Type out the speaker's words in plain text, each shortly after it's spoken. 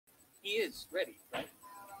He is ready, right?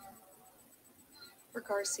 Her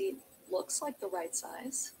car seat looks like the right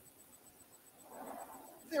size.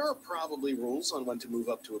 There are probably rules on when to move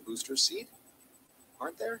up to a booster seat,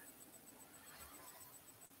 aren't there?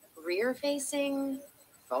 Rear facing,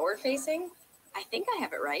 forward facing. I think I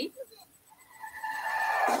have it right.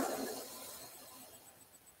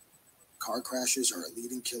 Car crashes are a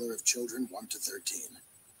leading killer of children 1 to 13.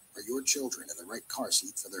 Are your children in the right car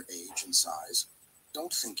seat for their age and size?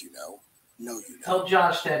 Don't think you know. Know you know. Tell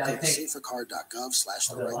Josh that I Go to think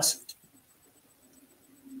safercar.gov/the-right-seat.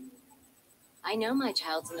 I know my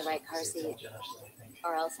child's in the right car seat,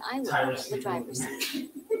 or else I would be in the driver's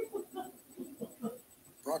seat.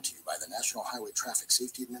 Brought to you by the National Highway Traffic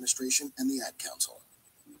Safety Administration and the Ad Council.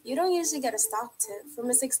 You don't usually get a stop tip from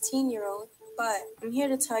a 16-year-old, but I'm here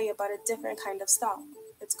to tell you about a different kind of stop.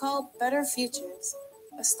 It's called Better Futures,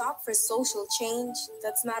 a stop for social change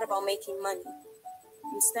that's not about making money.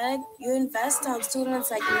 Instead, you invest to help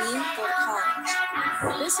students like me go to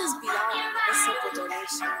college. This is beyond a simple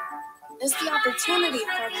donation. It's the opportunity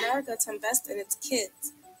for America to invest in its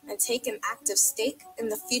kids and take an active stake in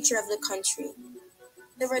the future of the country.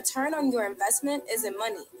 The return on your investment isn't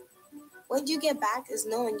money. What you get back is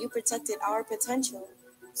knowing you protected our potential.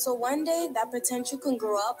 So one day, that potential can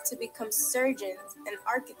grow up to become surgeons and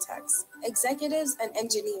architects, executives and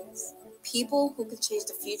engineers, people who can change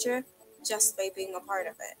the future just by being a part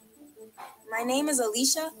of it. My name is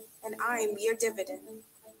Alicia, and I am your dividend.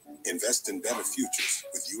 Invest in better futures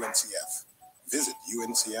with UNCF. Visit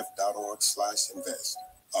uncf.org/invest.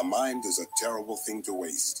 A mind is a terrible thing to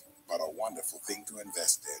waste, but a wonderful thing to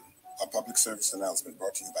invest in. A public service announcement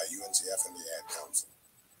brought to you by UNCF and the Ad Council.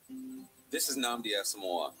 This is Nnamdi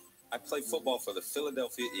Asamoah. I play football for the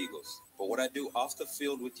Philadelphia Eagles, but what I do off the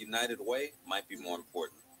field with United Way might be more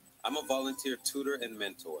important. I'm a volunteer tutor and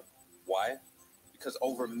mentor. Why? Because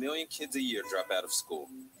over 1 million kids a year drop out of school,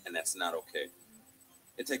 and that's not okay.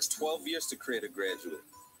 It takes 12 years to create a graduate,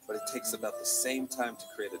 but it takes about the same time to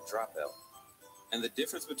create a dropout. And the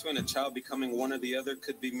difference between a child becoming one or the other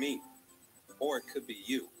could be me, or it could be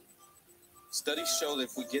you. Studies show that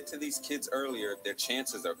if we get to these kids earlier, their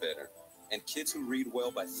chances are better, and kids who read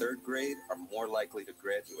well by 3rd grade are more likely to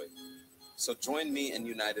graduate. So join me in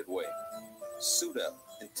United Way. Suit up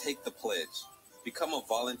and take the pledge. Become a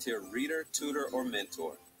volunteer reader, tutor, or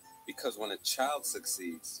mentor, because when a child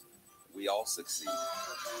succeeds, we all succeed.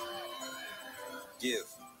 Give,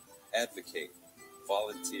 advocate,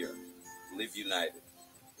 volunteer, live united.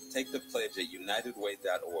 Take the pledge at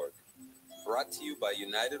unitedway.org. Brought to you by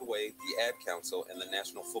United Way, the Ad Council, and the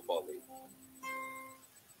National Football League.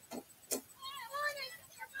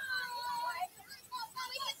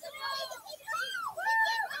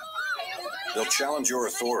 They'll challenge your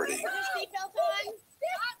authority.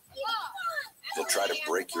 They'll try to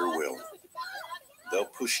break your will. They'll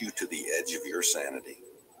push you to the edge of your sanity.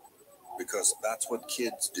 Because that's what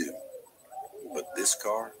kids do. But this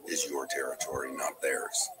car is your territory, not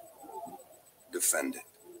theirs. Defend it.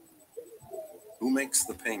 Who makes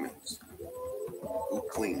the payments? Who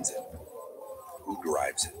cleans it? Who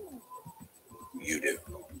drives it? You do.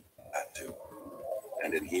 That too.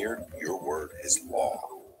 And in here, your word is law.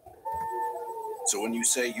 So when you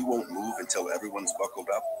say you won't move until everyone's buckled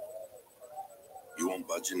up, you won't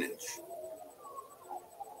budge an inch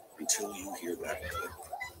until you hear that click.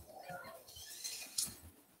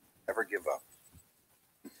 Never give up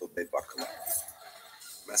until they buckle up.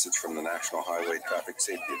 Message from the National Highway Traffic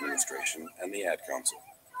Safety Administration and the Ad Council.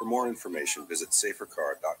 For more information, visit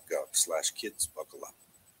safercar.gov/kidsbuckleup.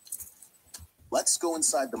 Let's go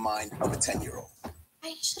inside the mind of a 10-year-old.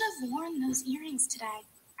 I should have worn those earrings today.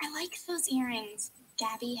 I like those earrings.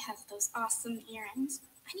 Gabby has those awesome earrings.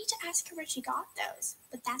 I need to ask her where she got those,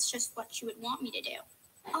 but that's just what she would want me to do.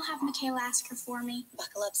 I'll have Michaela ask her for me.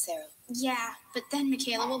 Buckle up, Sarah. Yeah, but then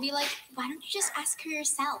Michaela will be like, why don't you just ask her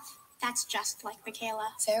yourself? That's just like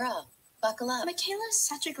Michaela. Sarah, buckle up. Michaela's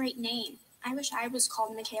such a great name. I wish I was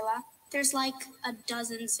called Michaela. There's like a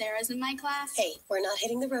dozen Sarahs in my class. Hey, we're not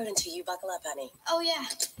hitting the road until you buckle up, honey. Oh yeah,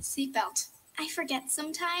 seatbelt. I forget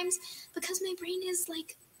sometimes because my brain is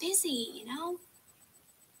like busy, you know?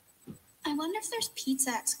 I wonder if there's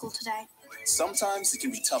pizza at school today. Sometimes it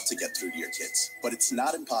can be tough to get through to your kids, but it's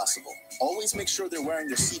not impossible. Always make sure they're wearing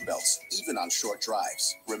their seatbelts, even on short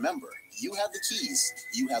drives. Remember, you have the keys,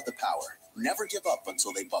 you have the power. Never give up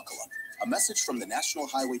until they buckle up. A message from the National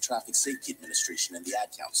Highway Traffic Safety Administration and the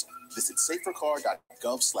Ad Council. Visit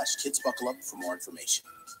safercar.gov/kidsbuckleup for more information.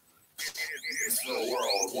 It's the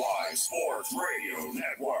Worldwide Sports Radio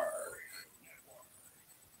Network.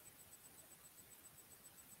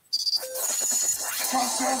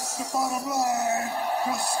 'Cause that's the bottom line.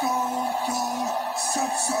 The Stone Cold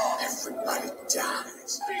said so. Everybody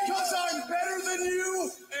dies. Because I'm better than you,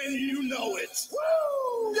 and you know it.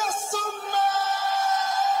 Woo! Yes, man!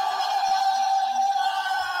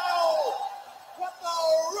 What the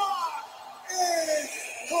rock is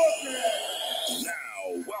cooking?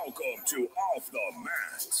 Now, welcome to Off the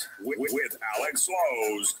Mat with Alex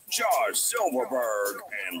Lowe's, Josh Silverberg,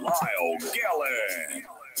 and Lyle Gillen.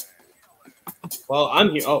 Well,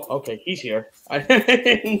 I'm here. Oh, okay, he's here. I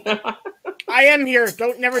am here.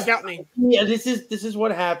 Don't never doubt me. Yeah, this is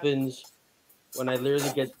what happens when I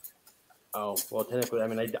literally get. Oh, well, technically, I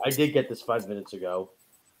mean, I did get this 5 minutes ago.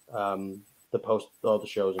 To post all the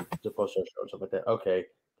shows and to post our shows, stuff like that. Okay,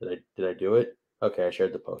 did I do it? Okay, I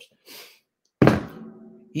shared the post.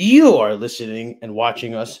 You are listening and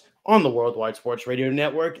watching us on the Worldwide Sports Radio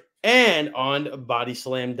Network and on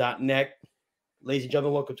bodyslam.net. Ladies and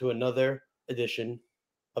gentlemen, welcome to another edition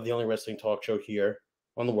of the only wrestling talk show here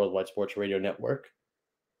on the Worldwide Sports Radio Network,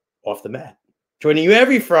 Off the Mat. Joining you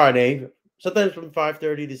every Friday, sometimes from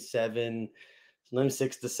 5:30 to 7, sometimes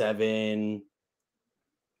 6 to 7,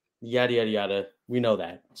 yada, yada, yada. We know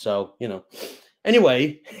that. So,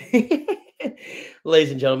 Anyway,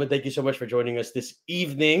 ladies and gentlemen, thank you so much for joining us this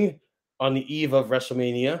evening on the eve of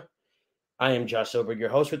WrestleMania. I am Josh Silverberg, your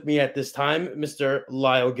host. With me at this time, Mr.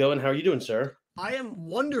 Lyle Gillen. How are you doing, sir? I am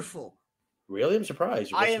wonderful. Really? I'm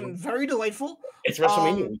surprised. I am very delightful. It's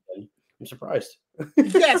WrestleMania weekend. I'm surprised.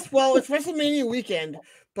 Yes, well, it's WrestleMania weekend,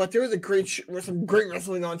 but there was some great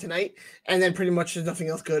wrestling on tonight, and then pretty much there's nothing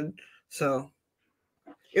else good. So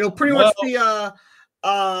it'll pretty much be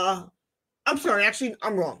I'm sorry, actually,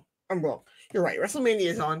 I'm wrong. You're right. WrestleMania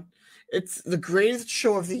is on. It's the greatest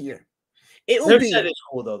show of the year. Their set is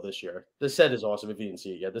cool though this year. The set is awesome. If you didn't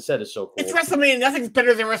see it yet, the set is so cool. It's WrestleMania. Nothing's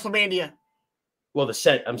better than WrestleMania. Well, the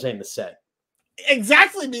set. I'm saying the set.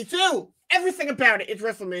 Exactly, me too. Everything about it. It's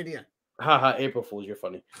WrestleMania. Haha, April Fools, you're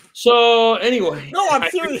funny. So anyway, no, I'm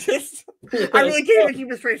serious. I really can't even keep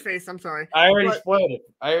a straight face. I'm sorry. I already spoiled it.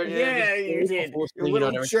 Yeah, you did. You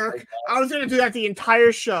little jerk. I was gonna do that the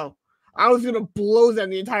entire show. I was gonna blow them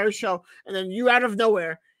the entire show, and then you out of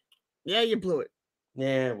nowhere, you blew it.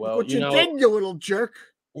 Yeah, well, what you did, you little jerk.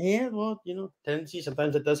 Yeah, well, tendency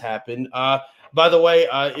sometimes it does happen. By the way,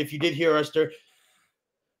 if you did hear us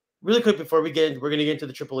really quick before we get, we're gonna get into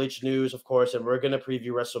the Triple H news, of course, and we're gonna preview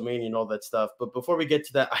WrestleMania and all that stuff. But before we get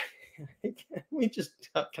to that,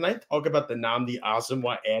 can I talk about the Namdi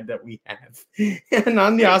Asamoah ad that we have?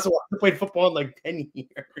 Namdi Asamoah played football in like 10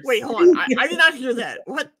 years. Wait, hold on. I did not hear that.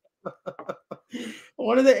 What?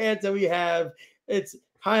 One of the ads that we have, it's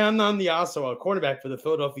hi, I'm Namdi Asamoah, cornerback for the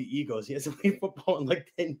Philadelphia Eagles. He hasn't played football in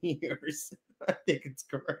like 10 years. I think it's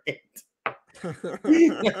great.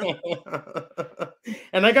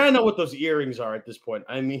 And I gotta know what those earrings are at this point.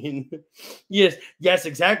 I mean, yes,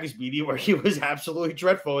 exactly, Speedy, where he was absolutely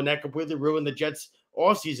dreadful, and that completely ruined the Jets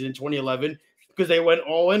offseason in 2011 because they went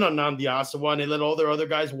all in on Namdi Asamoah and they let all their other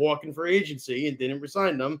guys walk in free agency and didn't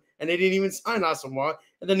resign them, and they didn't even sign Asamoah,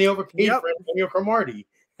 and then they overpaid for Antonio Cromartie,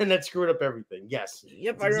 and that screwed up everything. Yes.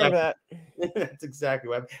 Yep, I remember that. That's exactly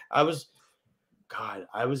what I was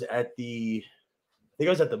at the I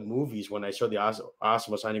was at the movies when I saw the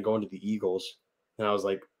Asamoah signing going to the Eagles, and I was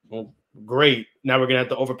like, well, great. Now we're going to have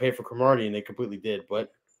to overpay for Cromartie, and they completely did,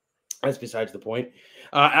 but that's besides the point.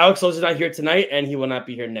 Alex Lowe's is not here tonight, and he will not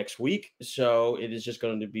be here next week, so it is just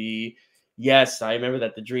going to be, yes, I remember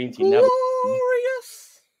that, the Dream Team.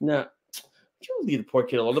 Glorious. No, you leave the poor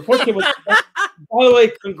kid alone. The poor kid was, by the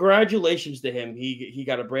way, congratulations to him. He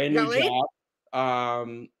got a brand new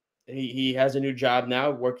job. He has a new job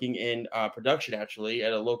now, working in production, actually,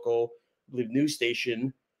 at a local, I believe, news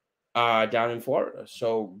station down in Florida.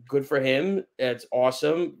 So good for him. It's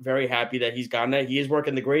awesome. Very happy that he's gotten that. He is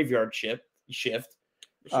working the graveyard shift.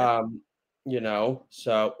 So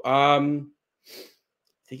I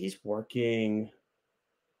think he's working,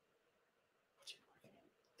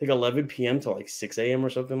 11 p.m. to like 6 a.m. or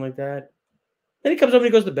something like that. Then he comes up and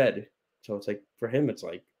he goes to bed. So it's like, for him, it's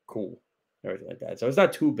like cool. Everything like that, so it's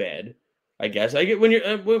not too bad, I guess. I get when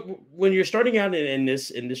you're starting out in this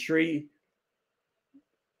industry.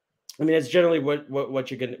 I mean, it's generally what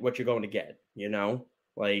you're going to get.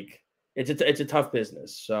 Like it's a tough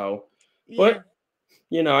business. So, but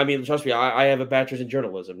I mean, trust me, I have a bachelor's in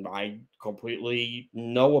journalism. I completely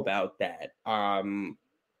know about that.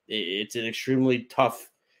 It's an extremely tough,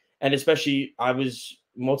 and especially I was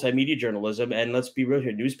multimedia journalism, and let's be real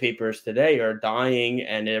here, newspapers today are dying,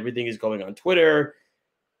 and everything is going on Twitter,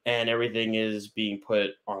 and everything is being put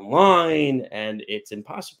online, and it's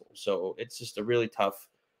impossible. So it's just a really tough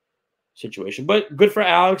situation. But good for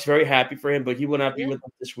Alex. Very happy for him. But he will not be Yeah. with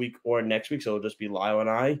us this week or next week, so it'll just be Lyle and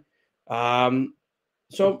I.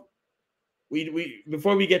 So we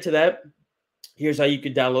before we get to that, here's how you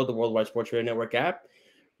can download the Worldwide Sports Radio Network app.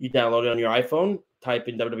 You download it on your iPhone, type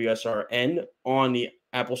in WWSRN on the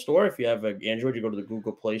Apple Store. If you have an Android, you go to the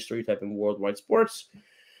Google Play Store, you type in Worldwide Sports.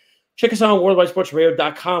 Check us out on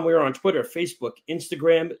worldwidesportsradio.com. We are on Twitter, Facebook,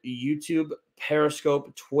 Instagram, YouTube,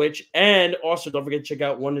 Periscope, Twitch, and also don't forget to check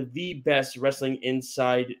out one of the best wrestling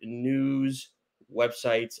inside news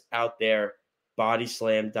websites out there,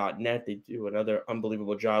 bodyslam.net. They do another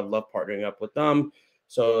unbelievable job. Love partnering up with them.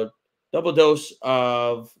 So double dose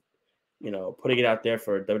of, putting it out there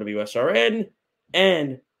for WWSRN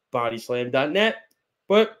and bodyslam.net.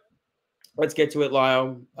 But let's get to it,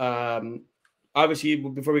 Lyle. Obviously,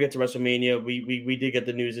 before we get to WrestleMania, we did get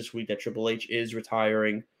the news this week that Triple H is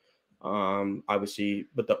retiring. Obviously,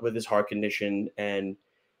 with his heart condition and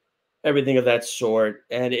everything of that sort,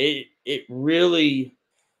 and it really,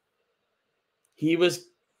 he was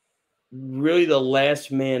really the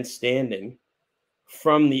last man standing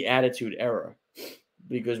from the Attitude Era,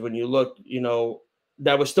 because when you look,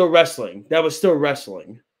 that was still wrestling. Because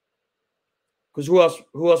who else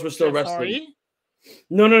was still wrestling? Sorry?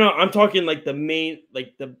 No. I'm talking like the main,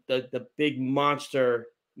 like the big monster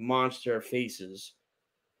faces.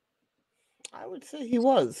 I would say he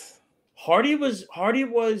was. Hardy was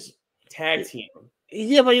tag team.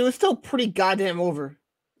 Yeah, but he was still pretty goddamn over.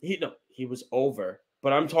 He was over.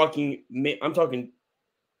 But I'm talking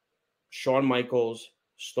Shawn Michaels,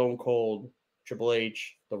 Stone Cold, Triple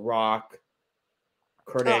H, The Rock,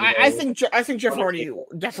 Kurt Angle. I think Jeff Hardy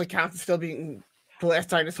definitely counts as still being the last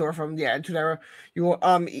dinosaur from the Attitude Era. You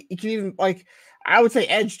can even, like, I would say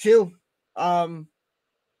Edge too. Edge,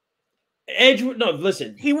 no,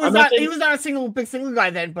 listen. He was not a big single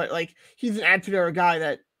guy then, but like he's an Attitude Era guy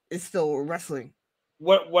that is still wrestling.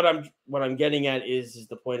 What I'm getting at is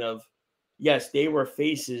the point of, yes, they were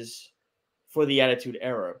faces for the Attitude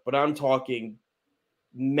Era, but I'm talking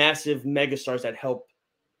massive megastars that helped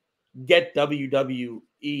get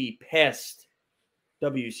WWE past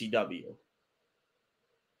WCW.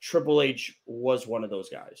 Triple H was one of those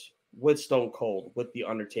guys, with Stone Cold, with The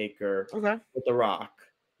Undertaker, with The Rock,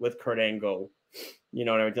 with Kurt Angle, and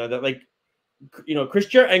everything like that. Like, Chris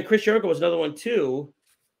Jericho was another one too,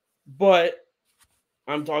 but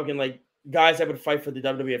I'm talking like guys that would fight for the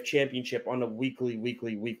WWF Championship on a weekly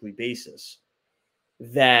basis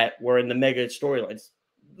that were in the mega storylines.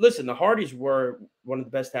 Listen, the Hardys were one of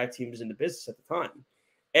the best tag teams in the business at the time.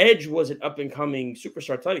 Edge was an up-and-coming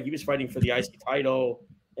superstar title. He was fighting for the IC title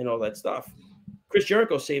and all that stuff. Chris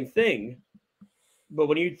Jericho, same thing. But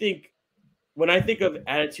when I think of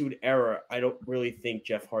Attitude Era, I don't really think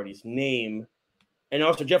Jeff Hardy's name. And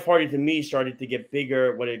also, Jeff Hardy, to me, started to get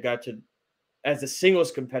bigger when it got to as a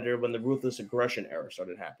singles competitor when the Ruthless Aggression era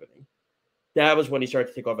started happening. That was when he started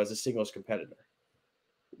to take off as a singles competitor.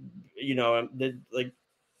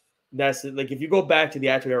 That's like, if you go back to the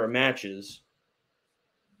Attitude Era matches,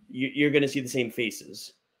 you're going to see the same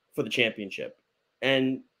faces for the championship.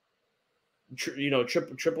 And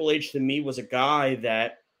Triple H to me was a guy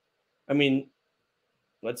that, I mean,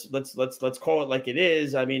 let's call it like it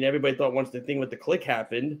is. I mean, everybody thought once the thing with the click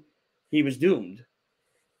happened, he was doomed.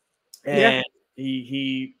 And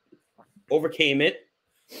he overcame it.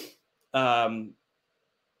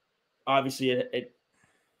 Obviously, it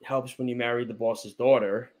helps when you marry the boss's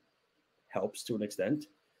daughter. Helps to an extent.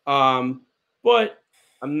 But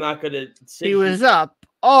I'm not going to say he was up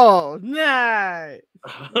all night.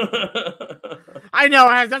 I know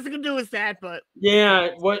it has nothing to do with that, but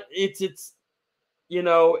yeah, it's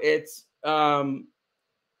the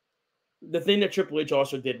thing that Triple H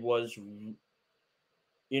also did was,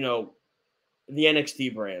 the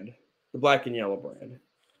NXT brand, the black and yellow brand.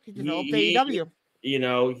 He developed AEW.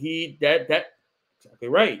 That exactly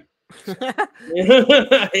right.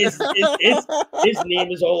 his name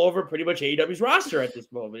is all over pretty much AEW's roster at this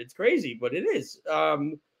moment. It's crazy, but it is.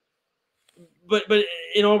 But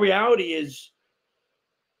in all reality, is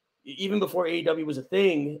even before AEW was a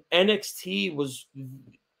thing, NXT was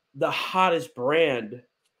the hottest brand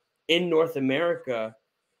in North America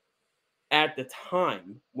at the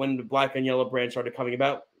time when the black and yellow brand started coming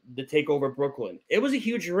about, the takeover Brooklyn. It was a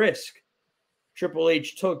huge risk Triple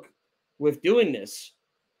H took with doing this.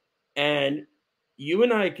 And you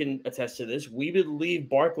and I can attest to this. We would leave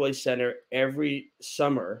Barclays Center every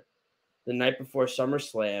summer, the night before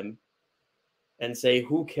SummerSlam, and say,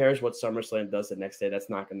 who cares what SummerSlam does the next day? That's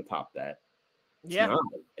not going to top that.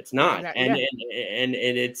 It's not. And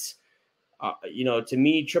it's, to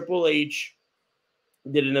me, Triple H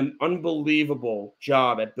did an unbelievable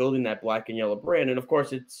job at building that black and yellow brand. And of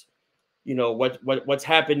course, it's, you know, what's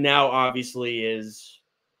happened now, obviously, is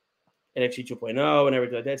NXT 2.0 and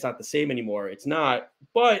everything like that. It's not the same anymore. It's not.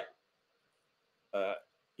 But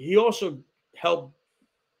he also helped,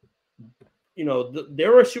 you know,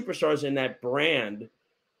 there were superstars in that brand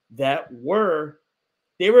that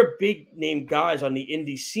they were big name guys on the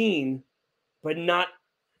indie scene, but not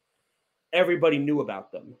everybody knew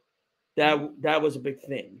about them. That was a big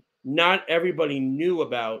thing. Not everybody knew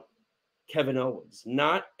about Kevin Owens.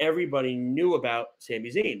 Not everybody knew about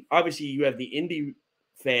Sami Zayn. Obviously, you have the indie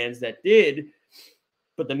fans that did,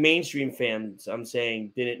 but the mainstream fans, I'm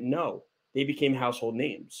saying, didn't know. They became household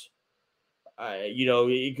names. You know,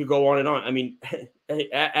 it could go on and on. I mean,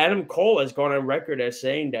 Adam Cole has gone on record as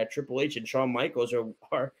saying that Triple H and Shawn Michaels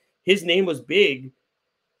are his name was big,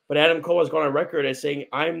 but Adam Cole has gone on record as saying,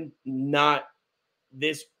 I'm not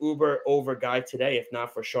this uber over guy today if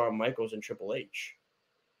not for Shawn Michaels and Triple H.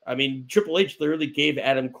 I mean, Triple H literally gave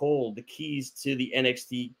Adam Cole the keys to the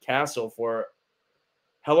NXT castle for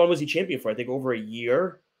how long was he champion for? I think over a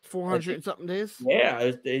year. 400 and something days.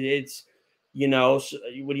 Yeah, it's you know, so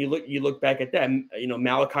when you look back at that, you know,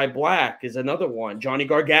 Malachi Black is another one. Johnny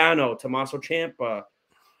Gargano, Tommaso Ciampa.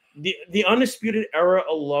 The Undisputed Era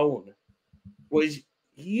alone was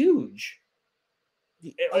huge.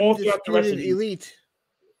 The All throughout the rest of Undisputed Elite.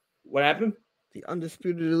 What happened? The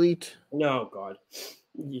Undisputed Elite. No, God.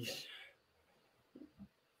 They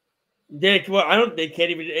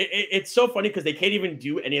can't even. It's so funny because they can't even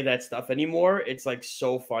do any of that stuff anymore. It's like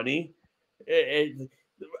so funny.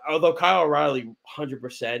 Although Kyle O'Reilly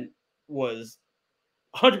 100% was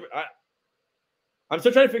 100. I'm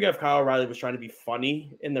still trying to figure out if Kyle O'Reilly was trying to be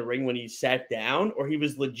funny in the ring when he sat down, or he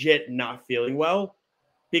was legit not feeling well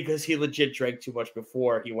because he legit drank too much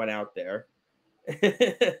before he went out there.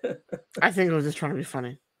 I think it was just trying to be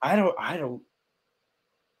funny. I don't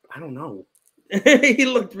know. He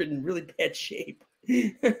looked in really bad shape.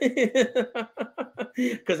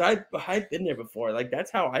 Because I've been there before. Like,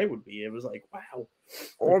 that's how I would be. It was like, wow.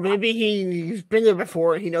 Or maybe he's been there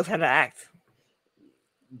before and he knows how to act.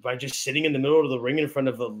 By just sitting in the middle of the ring in front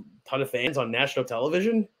of a ton of fans on national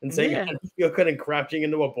television and saying, I feel good and crouching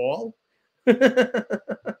into a ball. I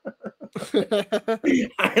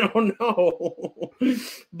don't know.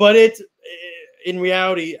 But it's in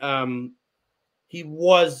reality,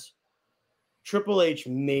 Triple H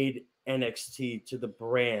made NXT to the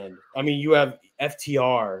brand. I mean, you have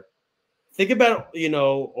FTR. Think about, you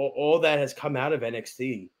know, all that has come out of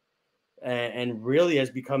NXT and really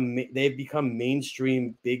they've become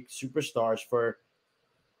mainstream big superstars for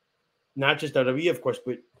not just WWE, of course,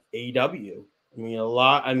 but AEW.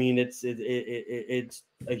 I mean, it's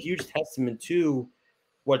a huge testament to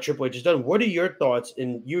what Triple H has done. What are your thoughts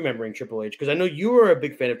in you remembering Triple H? Because I know you were a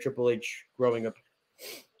big fan of Triple H growing up.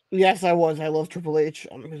 Yes, I was. I love Triple H.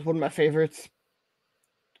 He's one of my favorites.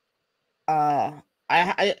 I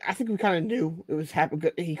think we kind of knew it was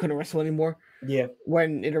he couldn't wrestle anymore. Yeah.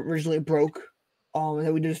 When it originally broke, and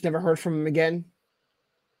then we just never heard from him again.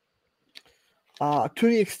 To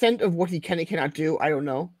the extent of what he can and cannot do, I don't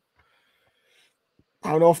know.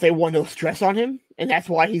 I don't know if they want no stress on him, and that's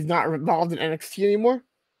why he's not involved in NXT anymore.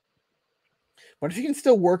 But if he can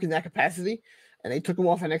still work in that capacity, and they took him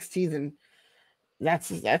off NXT, then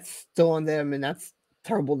that's still on them, and that's a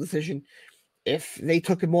terrible decision. If they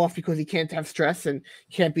took him off because he can't have stress and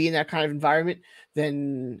can't be in that kind of environment,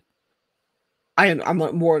 then I'm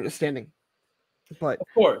more understanding. But of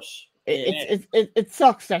course, it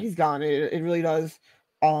sucks that he's gone. It really does.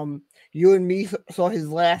 You and me saw his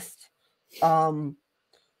last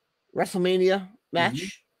WrestleMania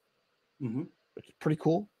match. Mm-hmm. Which is pretty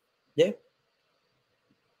cool. Yeah.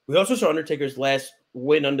 We also saw Undertaker's last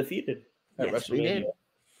win undefeated at WrestleMania. We did.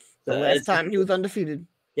 The last time he was undefeated.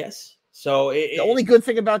 Yes. So the only good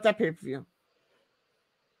thing about that pay-per-view.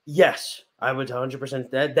 Yes, I would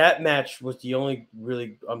 100%. That match was the only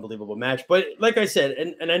really unbelievable match. But like I said,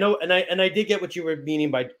 and I know, and I did get what you were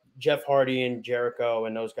meaning by Jeff Hardy and Jericho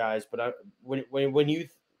and those guys. But when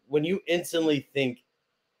you instantly think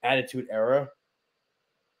Attitude Era,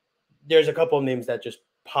 there's a couple of names that just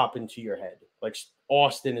pop into your head. Like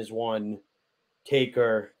Austin is one,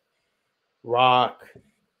 Taker, Rock,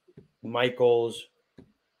 Michaels,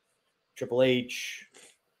 Triple H,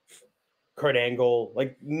 Kurt Angle,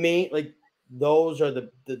 like those are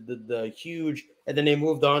the huge. And then they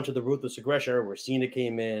moved on to the Ruthless Aggression era where Cena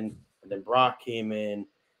came in, and then Brock came in,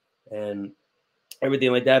 and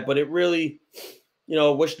everything like that. But it really,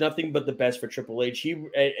 wish nothing but the best for Triple H.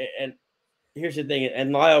 And here's the thing,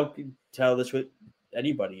 and Lyle can tell this with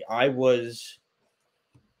anybody. I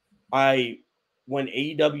when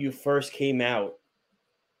AEW first came out,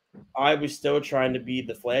 I was still trying to be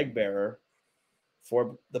the flag bearer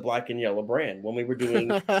for the black and yellow brand. When we were doing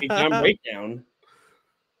Breakdown Breakdown,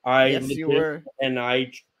 Yes, you were. And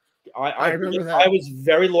I remember that. I was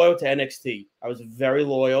very loyal to NXT. I was very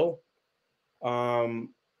loyal. From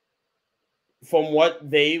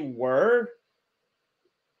what they were,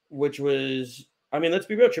 which was, I mean, let's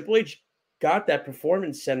be real, Triple H got that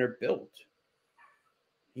performance center built.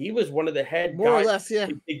 He was one of the head more guys or less, yeah.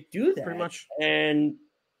 to do that. Pretty much. And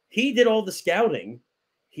he did all the scouting.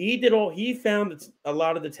 He found a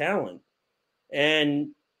lot of the talent.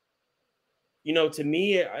 And, you know, to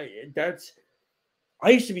me, I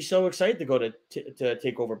used to be so excited to go to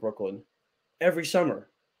take over Brooklyn every summer.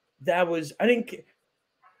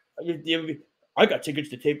 I got tickets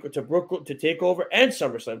to Brooklyn to take over and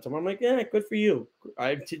SummerSlam. I'm like, yeah, good for you.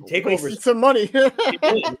 Take over some money.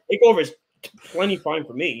 Take over is plenty fine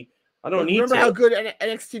for me. I don't need. Remember how good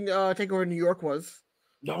NXT Takeover in New York was?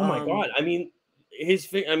 Oh my god! I mean, his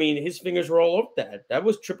fingers were all over that. That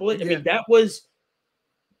was Triple H. I Yeah. mean, that was,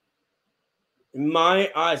 in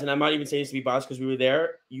my eyes, and I'm not even saying this to be biased because we were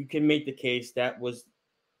there. You can make the case that was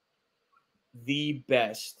the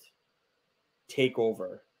best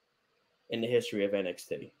takeover in the history of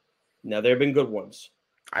NXT. Now there have been good ones.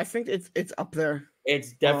 I think it's up there.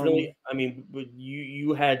 It's definitely. I mean,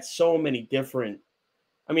 you had so many different.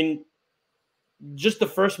 I mean, just the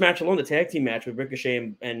first match alone, the tag team match with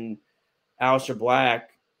Ricochet and Aleister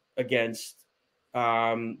Black against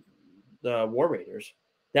the War Raiders,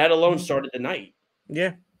 that alone started the night.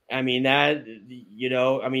 Yeah, I mean that. You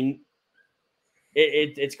know, I mean,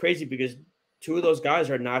 it's crazy because two of those guys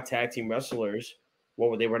are not tag team wrestlers.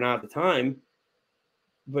 Well, they were not at the time,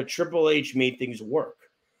 but Triple H made things work.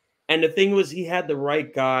 And the thing was, he had the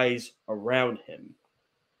right guys around him.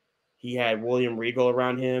 He had William Regal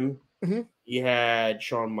around him. Mm-hmm. He had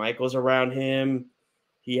Shawn Michaels around him.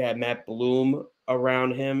 He had Matt Bloom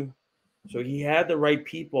around him. So he had the right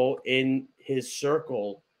people in his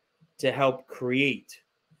circle to help create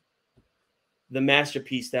the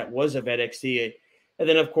masterpiece that was of NXT. And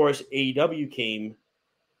then, of course, AEW came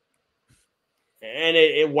and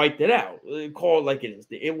it wiped it out. Call it like it is.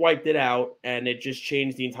 It wiped it out, and it just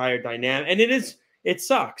changed the entire dynamic. And it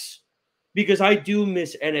sucks because I do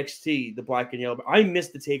miss NXT, the black and yellow. I miss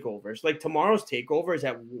the takeovers. Like tomorrow's takeover is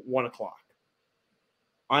at 1:00.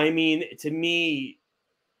 I mean, to me,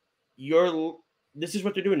 this is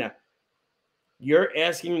what they're doing now. You're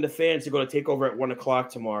asking the fans to go to takeover at 1:00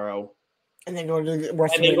 tomorrow, and then go to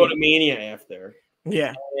WrestleMania. And then go to Mania after.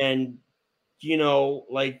 Yeah, and you know,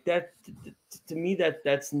 like that. To me,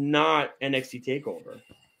 that's not NXT takeover.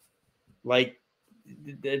 Like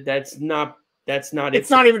that's not. It's not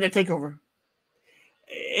even a takeover.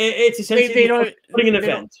 It's essentially putting an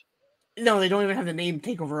event. No, they don't even have the name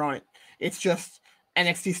takeover on it. It's just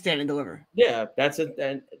NXT Stand and Deliver. Yeah, that's it.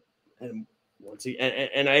 And once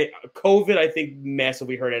and COVID, I think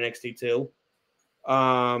massively hurt NXT too.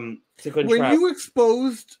 When you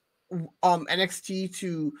exposed NXT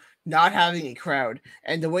to not having a crowd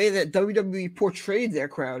and the way that WWE portrayed their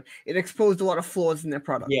crowd, it exposed a lot of flaws in their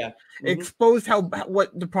product. Yeah, it exposed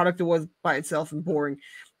what the product was by itself and boring.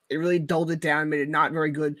 It really dulled it down, made it not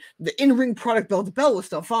very good. The in-ring product bell to bell was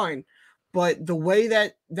still fine, but the way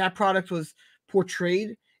that product was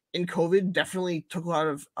portrayed in COVID definitely took a lot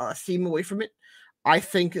of steam away from it. I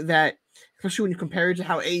think that, especially when you compare it to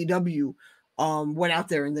how AEW went out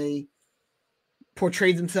there and they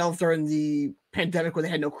portrayed themselves during the pandemic where they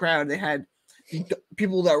had no crowd. They had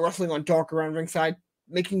people that were wrestling on dark around ringside,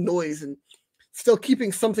 making noise and still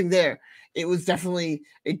keeping something there. It was definitely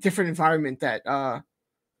a different environment that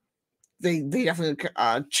they definitely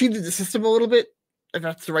cheated the system a little bit, if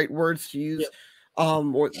that's the right words to use,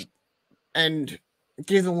 and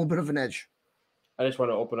gave them a little bit of an edge. I just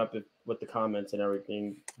want to open up with the comments and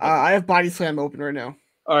everything. I have Body Slam open right now.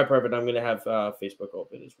 All right, perfect. I'm going to have Facebook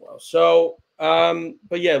open as well. So,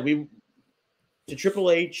 but yeah, to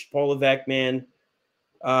Triple H, Paul Levesque, man,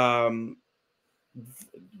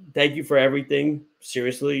 thank you for everything.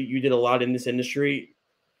 Seriously, you did a lot in this industry,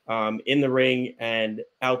 in the ring and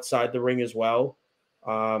outside the ring as well.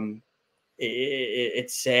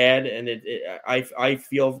 It's sad, and I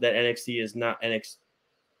feel that NXT is not NXT.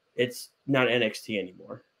 It's not NXT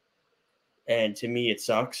anymore, and to me, it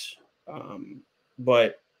sucks.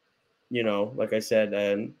 But you know, like I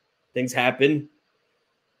said, things happen.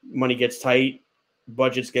 Money gets tight,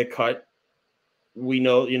 budgets get cut. We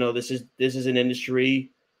know, you know, this is an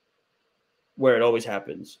industry where it always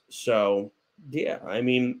happens. So yeah, I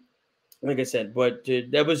mean, like I said, but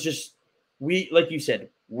that was just like you said,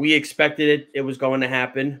 we expected it. It was going to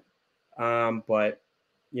happen. But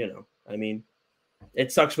I mean,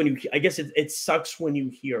 it sucks when I guess it sucks when you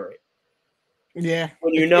hear it. Yeah,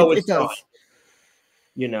 When it's it done.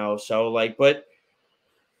 So but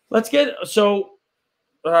let's get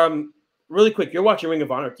really quick. You're watching Ring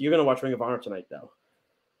of Honor. You're gonna watch Ring of Honor tonight, though.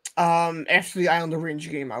 After the Islander Range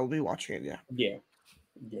game, I will be watching it. Yeah.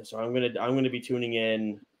 So I'm gonna be tuning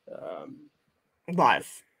in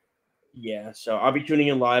live. Yeah, so I'll be tuning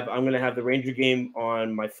in live. I'm gonna have the Ranger game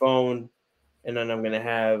on my phone, and then I'm gonna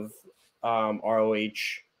have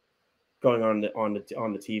ROH going on the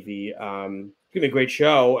TV. It's gonna be a great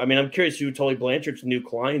show. I mean, I'm curious who Tully Blanchard's new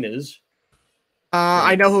client is.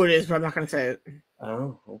 I know who it is, but I'm not gonna say it.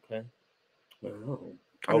 Oh, okay. Oh.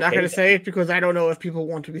 I'm not going to say it because I don't know if people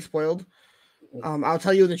want to be spoiled. I'll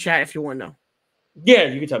tell you in the chat if you want to know. Yeah,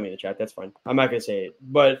 you can tell me in the chat. That's fine. I'm not going to say it.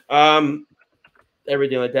 But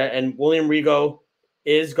everything like that. And William Regal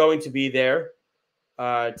is going to be there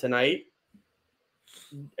tonight.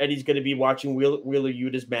 Eddie's going to be watching Wheeler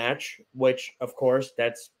Yuta's match, which, of course,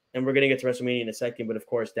 and we're going to get to WrestleMania in a second, but, of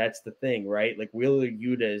course, that's the thing, right? Like, Wheeler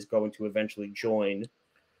Yuta is going to eventually join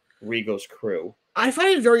Regal's crew. I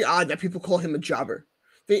find it very odd that people call him a jobber.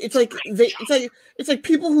 It's like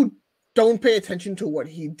people who don't pay attention to what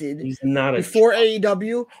he did before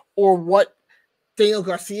AEW, or what Daniel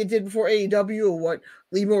Garcia did before AEW, or what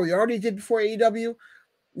Lee Moriarty did before AEW.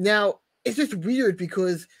 Now, it's just weird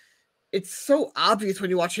because it's so obvious when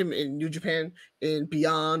you watch him in New Japan, in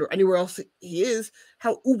Beyond, or anywhere else he is,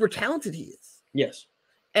 how uber talented he is. Yes.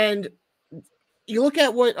 And you look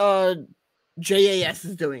at what JAS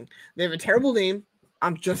is doing. They have a terrible name.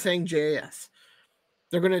 I'm just saying JAS.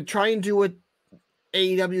 They're going to try and do what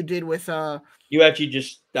AEW did with... You actually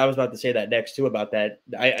I was about to say that next, too, about that.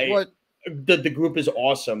 What? The group is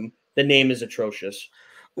awesome. The name is atrocious.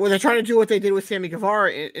 Well, they're trying to do what they did with Sammy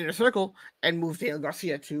Guevara in a circle and move Daniel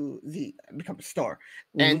Garcia to become a star.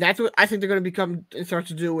 Mm-hmm. And that's what I think they're going to start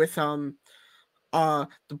to do with the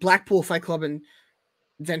Blackpool Fight Club, and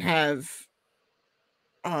then have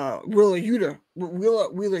Wheeler Yuta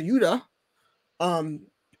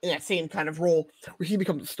in that same kind of role where he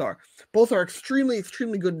becomes a star. Both are extremely,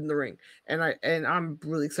 extremely good in the ring, and I'm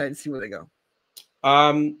really excited to see where they go.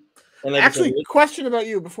 And actually, question about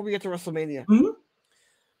you before we get to WrestleMania. Mm-hmm.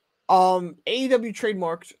 AEW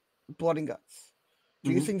trademarked Blood and Guts.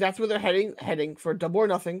 Do you think that's where they're heading for Double or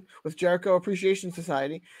Nothing with Jericho Appreciation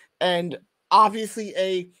Society, and obviously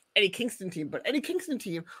a Eddie Kingston team? But Eddie Kingston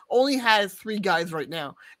team only has 3 guys right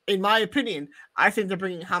now. In my opinion, I think they're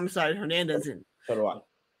bringing Homicide Hernandez in. So do I.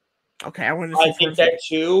 Okay, I think that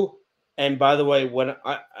too. And by the way,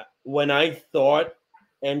 when I thought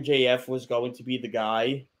MJF was going to be the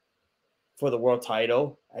guy for the world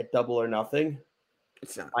title at Double or Nothing,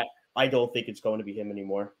 it's not. I don't think it's going to be him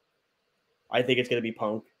anymore. I think it's going to be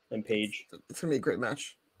Punk and Page. It's going to be a great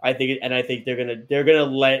match. I think they're gonna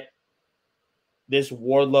let this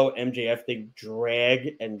Wardlow MJF thing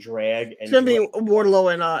drag. It's going to be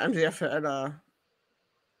Wardlow and MJF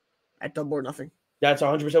at Double or Nothing. That's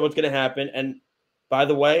 100% what's going to happen. And by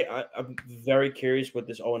the way, I'm very curious with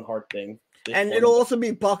this Owen Hart thing. It'll also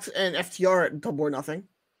be Bucks and FTR at Double or Nothing.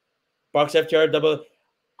 Bucks, FTR, Double.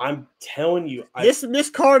 I'm telling you, this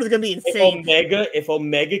card is going to be insane. If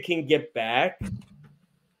Omega can get back,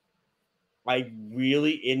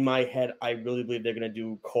 in my head, I really believe they're going to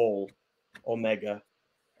do Cole Omega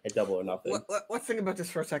at Double or Nothing. Let's think about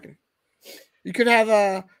this for a second. You could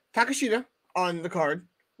have Takashita on the card.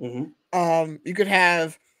 Mm-hmm. You could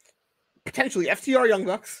have potentially FTR Young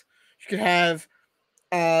Bucks. You could have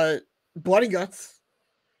Blood and Guts.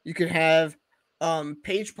 You could have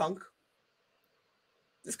Page Punk.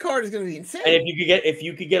 This card is going to be insane. And if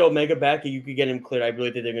you could get Omega back and you could get him cleared, I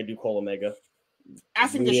really think they're going to do Cole Omega. I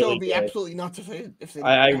think the show would be absolutely nuts if they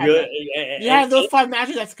have those 5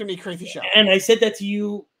 matches. That's going to be a crazy show. And I said that to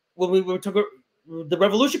you when we were talking. The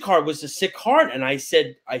Revolution card was a sick card, and I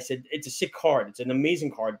said it's a sick card. It's an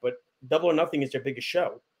amazing card, but Double or Nothing is their biggest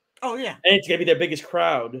show. Oh yeah, and it's gonna be their biggest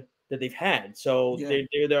crowd that they've had. So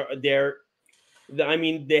they're. I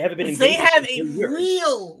mean, they haven't been. If they have a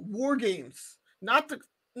real War Games.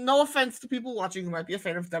 No offense to people watching who might be a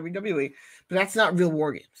fan of WWE, but that's not real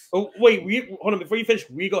War Games. Oh wait, hold on. Before you finish,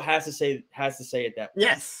 Regal has to say it that way.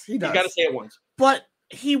 Yes, he does. You got to say it once. But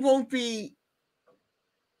he won't be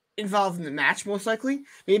involved in the match, most likely.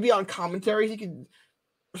 Maybe on commentary he can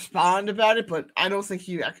respond about it, but I don't think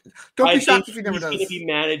he. Don't be shocked if he never does.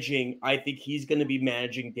 I think he's going to be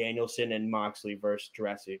managing Danielson and Moxley versus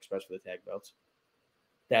Jurassic Express for the tag belts.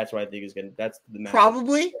 That's what I think is going to. That's the match.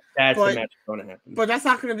 Probably. That's the match that's going to happen. But that's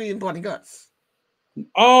not going to be in Blood and Guts.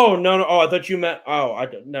 Oh no! Oh, I thought you meant. Oh,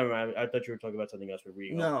 never mind. I thought you were talking about something else with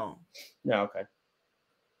Regal. No, okay.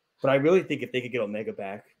 But I really think if they could get Omega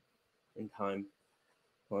back in time,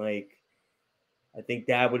 like, I think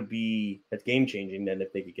that's game changing. Then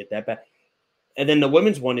if they could get that back, and then the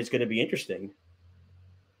women's one is going to be interesting.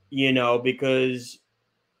 Because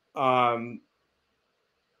getting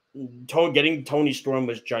Toni Storm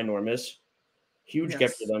was ginormous, huge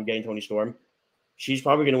gift for them getting Toni Storm. She's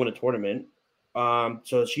probably going to win a tournament.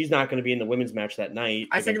 So she's not going to be in the women's match that night.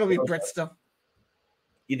 I think it'll be Britt still.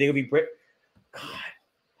 You think it'll be Britt? God,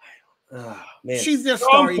 oh, man, she's their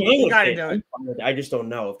star. You gotta do it. I just don't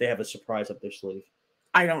know if they have a surprise up their sleeve.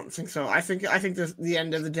 I don't think so. I think the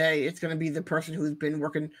end of the day, it's going to be the person who's been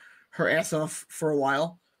working her ass off for a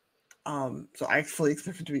while. So I fully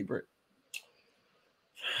expect it to be Britt.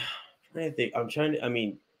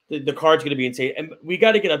 The card's going to be insane, and we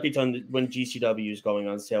got to get updates on when GCW is going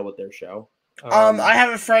on sale with their show. I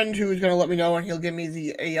have a friend who's going to let me know, and he'll give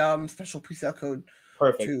me a special presale code.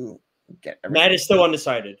 Perfect. To get everything. Matt is still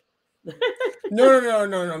undecided. No.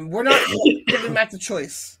 We're not giving Matt the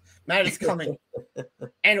choice. Matt is coming,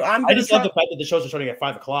 and I just love the fact that the shows are starting at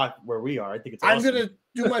 5:00 where we are. I think it's. I'm gonna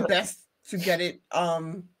do my best to get it.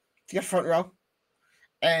 To get front row,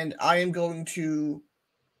 and I am going to.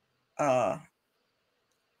 We're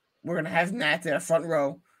gonna have Matt there front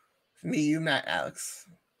row. Me, you, Matt, Alex.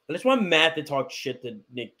 I just want Matt to talk shit to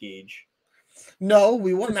Nick Gage. No,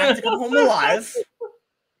 we want Matt to come home alive.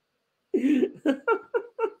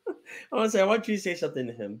 Honestly, I want you to say something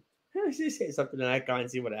to him. Say something to that guy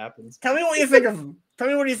and see what happens. Tell me what you think of him. Tell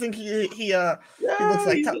me what you think he looks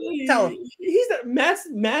like. Tell him.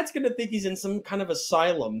 Matt's gonna think he's in some kind of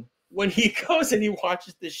asylum when he goes and he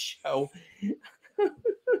watches this show.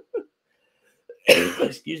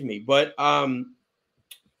 Excuse me, but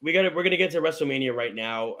we're gonna get to WrestleMania right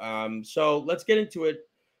now. So let's get into it.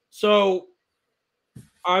 So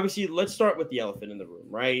obviously, let's start with the elephant in the room,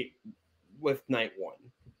 right? With night one.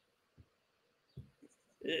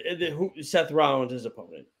 Seth Rollins' his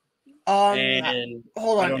opponent.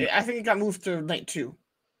 Hold on. I think it got moved to night 2.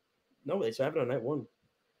 No, they still have it on night 1.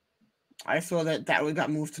 I saw that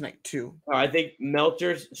got moved to night 2. I think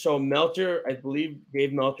Meltzer, I believe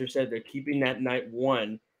Dave Meltzer said they're keeping that night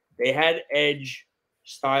 1. They had Edge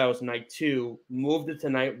Styles night 2, moved it to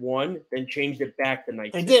night 1, then changed it back to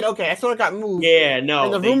night 2. They did, okay. I saw it got moved. Yeah, no.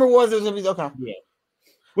 And the rumor was it was going to be, okay. Yeah.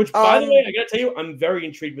 Which, by the way, I got to tell you, I'm very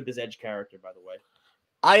intrigued with this Edge character, by the way.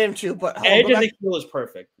 I am too, but Edge as a heel is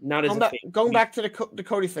perfect. Not as a going back to the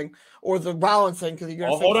Cody thing or the Rollins thing because you're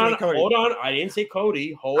going to say Cody. Hold on. I didn't say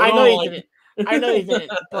Cody. I know you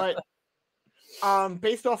didn't. But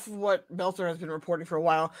based off of what Meltzer has been reporting for a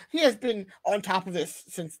while, he has been on top of this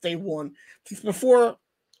since day one. Since before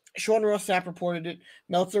Sean Ross Sapp reported it,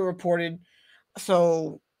 Meltzer reported.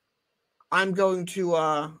 So I'm going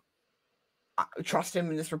to trust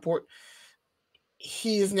him in this report.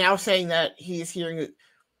 He is now saying that he is hearing that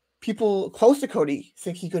people close to Cody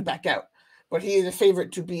think he could back out, but he is a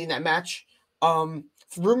favorite to be in that match.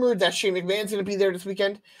 It's rumored that Shane McMahon's going to be there this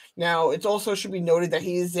weekend. Now, it also should be noted that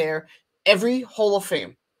he is there every Hall of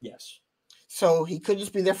Fame. Yes. So he could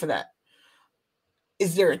just be there for that.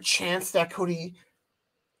 Is there a chance that Cody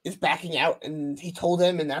is backing out and he told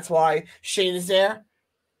him and that's why Shane is there?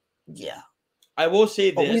 Yeah. I will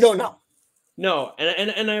say this. But we don't know. No,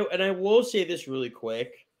 and I will say this really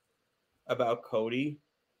quick about Cody.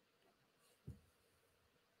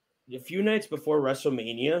 A few nights before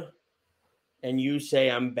WrestleMania, and you say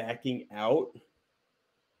I'm backing out,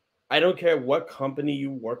 I don't care what company you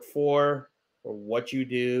work for or what you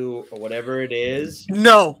do or whatever it is.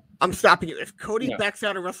 No, I'm stopping you. If Cody backs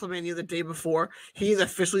out of WrestleMania the day before, he is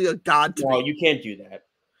officially a god to me. No, you can't do that.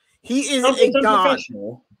 He is a god.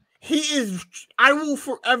 He is, I will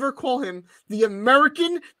forever call him the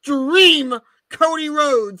American Dream Cody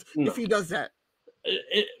Rhodes if he does that.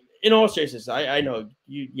 In all seriousness, I know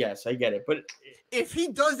you. Yes, I get it. But if he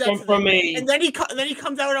does that, and then he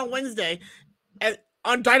comes out on Wednesday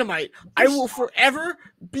on Dynamite, I will forever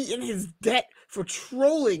be in his debt for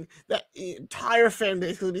trolling that entire fan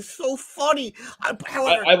base because it'll be so funny.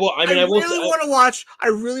 However, I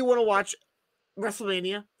really want to watch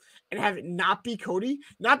WrestleMania and have it not be Cody,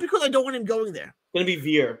 not because I don't want him going there. It's gonna be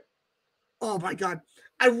Veer. Oh my god,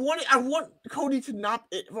 I want Cody to not.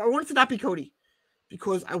 I want it to not be Cody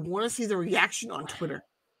because I want to see the reaction on Twitter.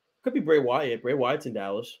 Could be Bray Wyatt. Bray Wyatt's in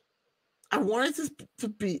Dallas. I want it to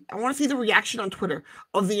be. I want to see the reaction on Twitter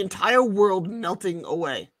of the entire world melting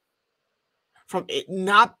away from it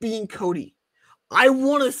not being Cody. I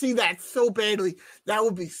want to see that so badly. That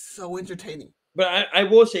would be so entertaining. But I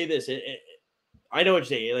will say this. I know what you're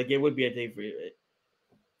saying. Like, it would be a thing for you.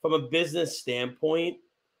 from a business standpoint,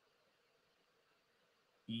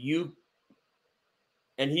 and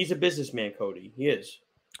he's a businessman, Cody. He is.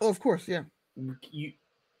 Oh, of course, yeah.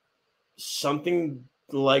 Something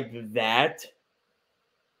like that.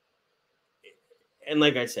 And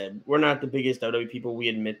like I said, we're not the biggest WWE people. We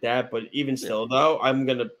admit that. But even still, though, I'm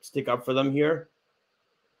going to stick up for them here.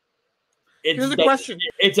 Here's a question.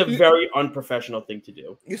 It's a very unprofessional thing to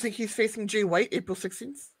do. You think he's facing Jay White April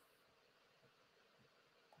 16th?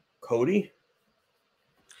 Cody?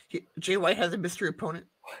 Jay White has a mystery opponent.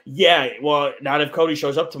 Yeah, well, not if Cody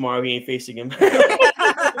shows up tomorrow. He ain't facing him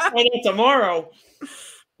tomorrow.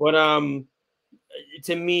 But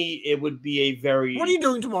to me, it would be a very. What are you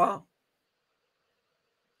doing tomorrow?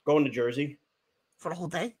 Going to Jersey for the whole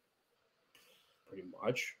day. Pretty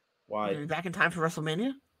much. Why? Are you back in time for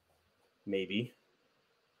WrestleMania? Maybe.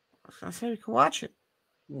 I was gonna say we can watch it.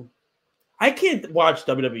 I can't watch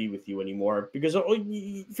WWE with you anymore because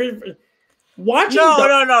watching. No.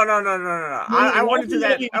 I want to do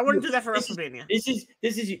that. I want to do that for WrestleMania. This is.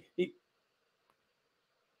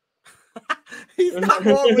 He's not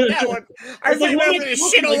wrong with that one. I think I'm gonna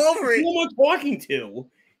shit all over it. Who am I talking to?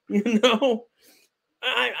 You know,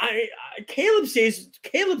 Caleb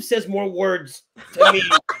says more words to me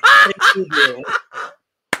than you do.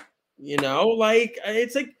 You know, like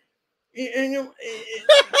it's like, you know,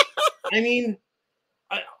 I mean,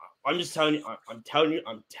 I'm just telling you.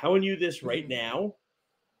 I'm telling you this right now.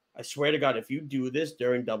 I swear to God, if you do this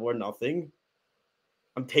during Double or Nothing,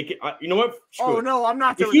 I'm taking. You know what? Screw it. No, I'm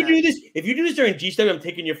not doing that. If you do this during GSW, I'm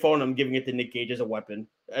taking your phone. I'm giving it to Nick Gage as a weapon.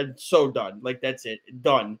 I'm so done. Like that's it.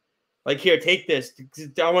 Done. Like here, take this.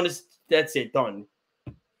 I want to. That's it. Done.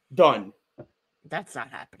 That's not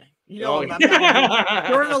happening. You know, I'm not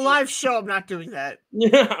during a live show. I'm not doing that.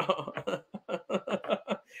 Yeah.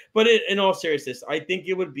 But in all seriousness, I think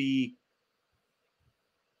it would be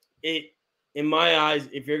it in my eyes.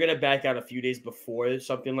 If you're gonna back out a few days before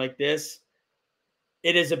something like this,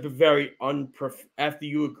 it is a very after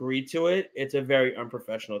you agree to it, it's a very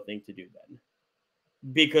unprofessional thing to do then.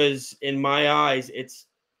 Because in my eyes, it's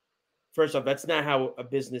first off, that's not how a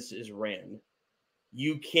business is ran.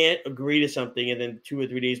 You can't agree to something and then 2 or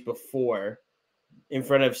 3 days before in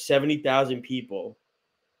front of 70,000 people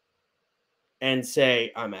and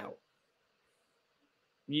say, I'm out.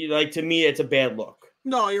 To me, it's a bad look.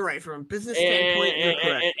 No, you're right. From a business standpoint, you're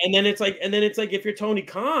correct. And then it's like, if you're Tony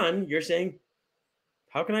Khan, you're saying,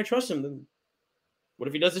 how can I trust him? Then what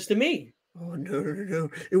if he does this to me? Oh, no.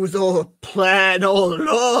 It was all a plan all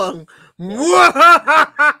along.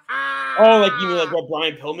 Oh, like you mean like what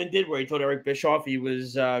Brian Pillman did, where he told Eric Bischoff he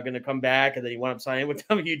was going to come back, and then he wound up signing with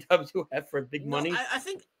WWF for big money. I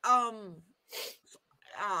think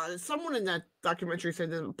someone in that documentary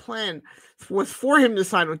said that the plan was for him to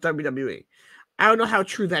sign with WWE. I don't know how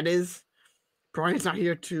true that is. Brian's not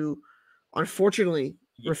here to, unfortunately,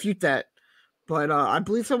 refute that. But I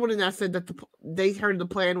believe someone in that said that they heard the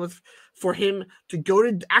plan was for him to go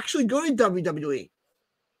to WWE.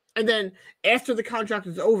 And then after the contract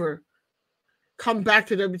is over, come back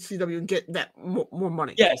to WCW and get that more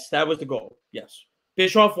money. Yes, that was the goal. Yes.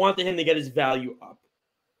 Bischoff wanted him to get his value up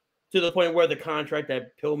to the point where the contract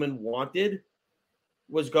that Pillman wanted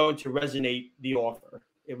was going to resonate the offer.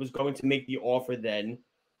 It was going to make the offer then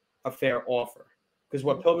a fair offer. Because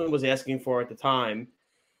what Pillman was asking for at the time,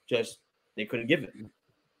 just they couldn't give him.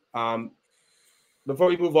 Before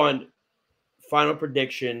we move on, final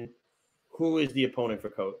prediction: who is the opponent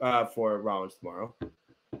for Rollins tomorrow?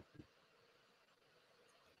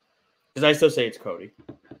 Because I still say it's Cody.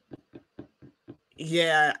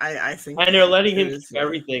 Yeah, I think. And they're letting him keep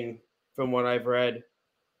everything, from what I've read.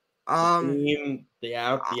 From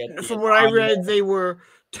what I read, they were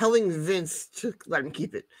telling Vince to let him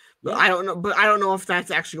keep it, but I don't know. But I don't know if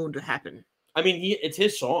that's actually going to happen. I mean, it's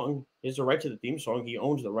his song. He has the right to the theme song. He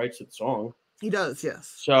owns the rights to the song. He does,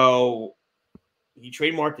 yes. So he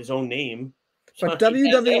trademarked his own name. But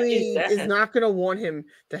WWE is not going to want him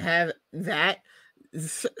to have that.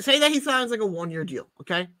 Say that he signs like a 1-year deal,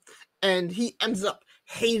 okay? And he ends up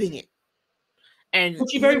hating it. And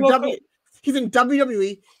he's in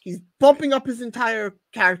WWE. He's bumping up his entire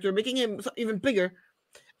character, making him even bigger.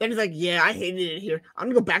 Then he's like, yeah, I hated it here. I'm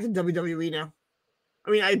going to go back to WWE now. I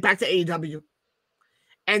mean, back to AEW.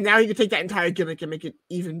 And now he can take that entire gimmick and make it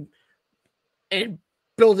even and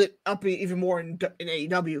build it up even more in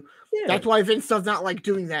AEW. Yeah. That's why Vince does not like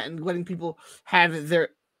doing that and letting people have a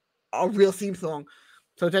real theme song.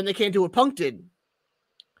 So then they can't do what Punk did.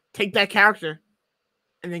 Take that character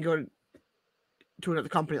and then go to another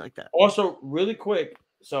company like that. Also, really quick,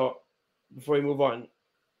 so before we move on,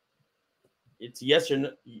 it's yes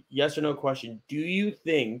or no question. Do you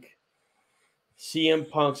think CM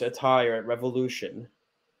Punk's attire at Revolution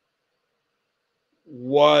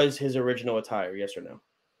was his original attire? Yes or no?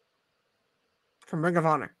 From Ring of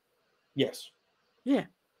Honor. Yes. Yeah.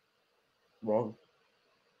 Wrong.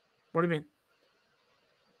 What do you mean?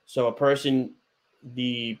 So the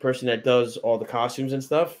person that does all the costumes and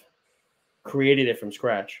stuff, created it from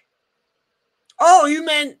scratch. Oh, you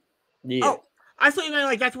meant? Yeah. Oh, I thought you meant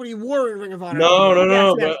like that's what he wore in Ring of Honor.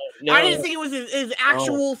 No. Yes. No, I didn't think it was his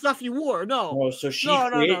actual stuff he wore. No. So she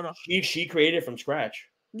No. She created it from scratch.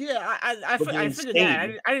 Yeah, I figured insane. that.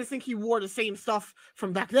 I didn't think he wore the same stuff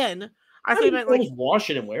from back then. I I thought he meant like wash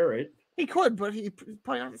it and wear it. he could, but he's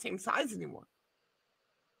probably not the same size anymore.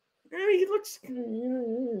 I mean, he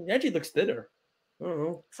actually looks thinner. I don't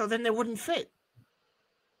know. So then they wouldn't fit.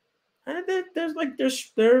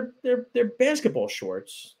 They're basketball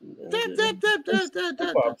shorts.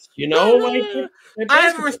 You know, I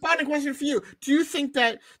have a responding question for you. Do you think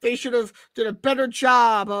that they should have did a better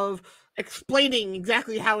job of explaining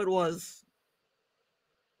exactly how it was?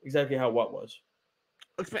 Exactly how what was?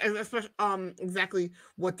 Exactly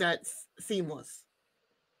what that theme was.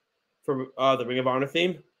 For the Ring of Honor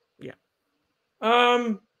theme? Yeah.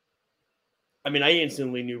 I mean, I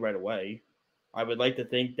instantly knew right away. I would like to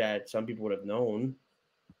think that some people would have known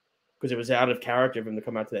because it was out of character for him to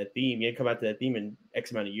come out to that theme. He had come out to that theme in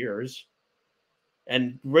X amount of years.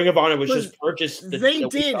 And Ring of Honor was just purchased. They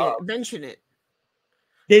did mention it.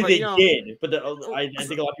 They did, but I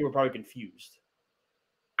think a lot of people were probably confused.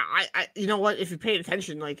 I you know what? If you paid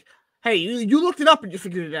attention, like, hey, you looked it up and you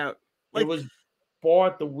figured it out. Like, it was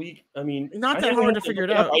bought the week. I mean, not that hard to figure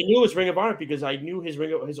it out. I knew it was Ring of Honor because I knew his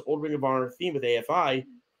old Ring of Honor theme with AFI,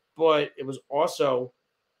 but it was also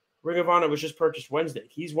Ring of Honor was just purchased Wednesday.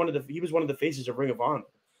 He was one of the faces of Ring of Honor.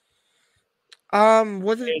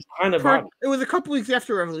 Was it? It was kind of it was a couple weeks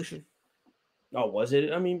after Revolution. Oh, was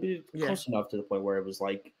it? I mean, close enough to the point where it was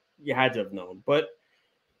like you had to have known. But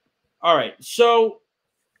all right, so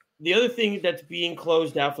the other thing that's being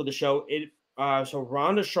closed out for the show, so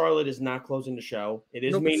Ronda Charlotte is not closing the show. It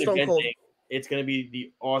is main eventing. It's going to be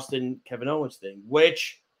the Austin Kevin Owens thing,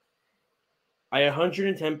 which I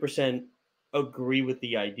 110% agree with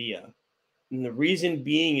the idea. And the reason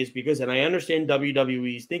being is because, and I understand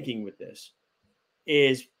WWE's thinking with this,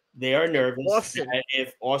 is they are nervous that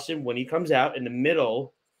if Austin, when he comes out in the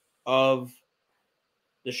middle of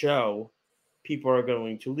the show, people are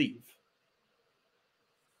going to leave.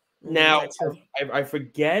 Now, I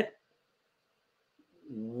forget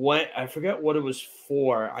what it was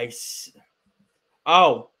for. It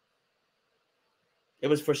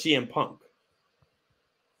was for CM Punk.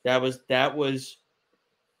 That was,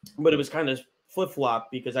 but it was kind of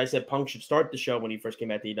flip-flop because I said Punk should start the show when he first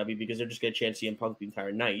came out to AEW because they're just going to chant CM Punk the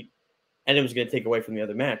entire night, and it was going to take away from the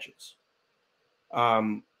other matches.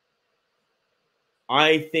 I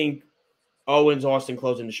think Owens Austin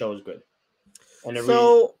closing the show is good. And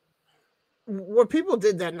what people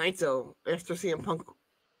did that night, though, after CM Punk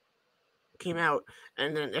came out,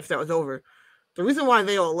 and then if that was over, the reason why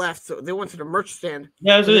they all left, so they went to the merch stand.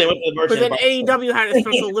 Yeah, so they went to the merch stand. But then AEW had a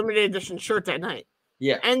special limited edition shirt that night.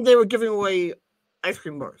 Yeah. And they were giving away ice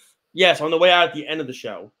cream bars. Yes, on the way out at the end of the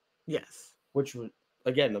show. Yes. Which was,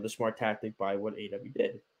 again, another smart tactic by what AEW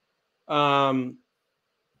did. I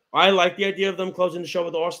like the idea of them closing the show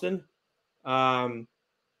with Austin. I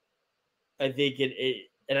think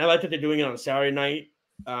and I like that they're doing it on a Saturday night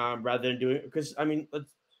rather than doing it because, I mean,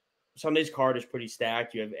 Sunday's card is pretty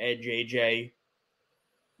stacked. You have Edge, AJ,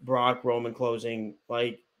 Brock, Roman closing.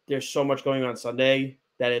 Like, there's so much going on Sunday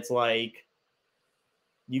that it's like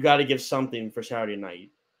you got to give something for Saturday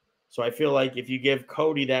night. So I feel like if you give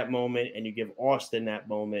Cody that moment and you give Austin that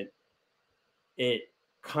moment, it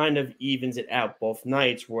kind of evens it out both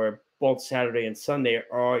nights where both Saturday and Sunday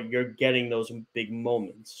you're getting those big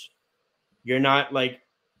moments. You're not like,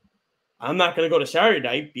 I'm not going to go to Saturday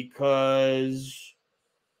night because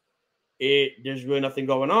there's really nothing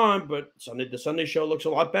going on, but the Sunday show looks a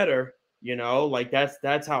lot better. You know, like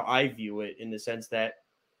that's how I view it in the sense that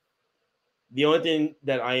the only thing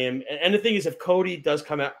that I am, and the thing is, if Cody does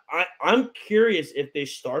come out, I'm curious if they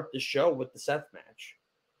start the show with the Seth match.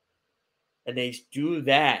 And they do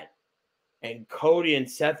that, and Cody and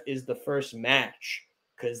Seth is the first match.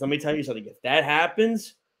 Because let me tell you something, if that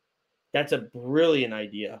happens, that's a brilliant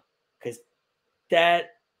idea. Because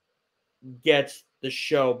that gets the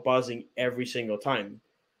show buzzing every single time.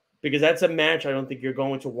 Because that's a match I don't think you're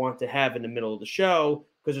going to want to have in the middle of the show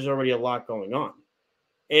because there's already a lot going on.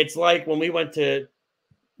 It's like when we went to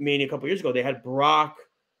Mania a couple years ago, they had Brock,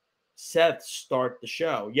 Seth start the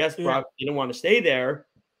show. Yes, Brock didn't want to stay there,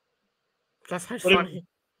 That's but funny.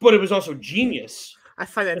 But it was also genius. I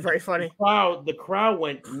find that very funny. The crowd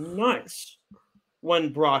went nuts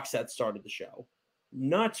when Brock Seth started the show.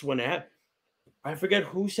 Nuts when it happened. I forget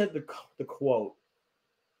who said the quote.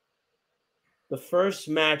 The first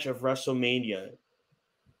match of WrestleMania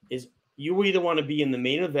is you either want to be in the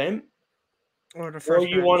main event or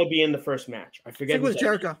you want to be in the first match. I forget. I think it was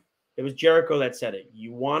Jericho. It was Jericho that said it.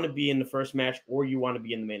 You want to be in the first match or you want to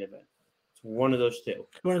be in the main event. It's one of those two. You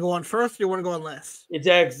want to go on first or you want to go on last? It's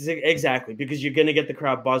exactly because you're going to get the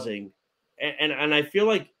crowd buzzing. And I feel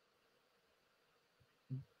like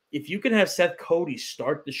if you can have Seth Cody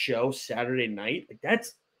start the show Saturday night, like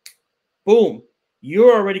that's boom. You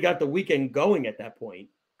already got the weekend going at that point.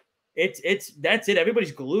 That's it.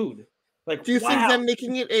 Everybody's glued. Like, do you think them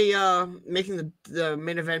making it making the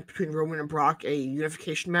main event between Roman and Brock a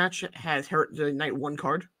unification match has hurt the night one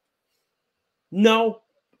card? No,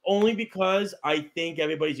 only because I think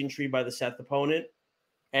everybody's intrigued by the Seth opponent,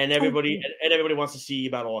 and everybody wants to see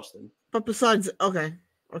about Austin. But besides, okay,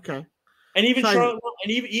 and even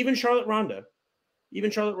Charlotte Ronda, you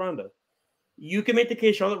can make the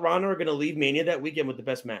case Charlotte Ronda are going to leave Mania that weekend with the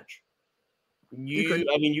best match. You could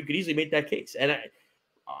easily make that case, and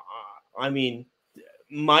I mean,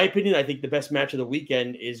 my opinion, I think the best match of the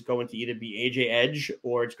weekend is going to either be AJ Edge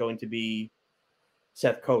or it's going to be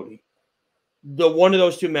Seth Cody. One of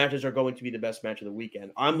those two matches are going to be the best match of the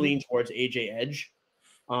weekend. I'm leaning towards AJ Edge,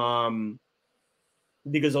 because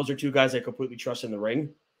those are two guys I completely trust in the ring,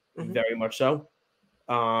 very much so.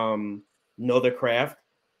 Know their craft,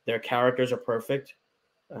 their characters are perfect.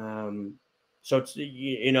 So it's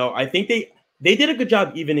I think they did a good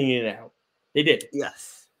job evening it out. They did.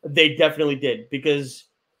 Yes. They definitely did, because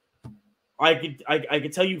I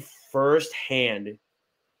could tell you firsthand,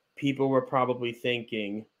 people were probably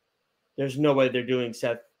thinking, "There's no way they're doing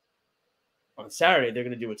Seth on Saturday. They're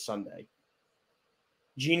going to do it Sunday."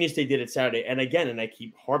 Genius, they did it Saturday, and again, and I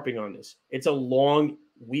keep harping on this. It's a long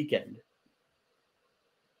weekend.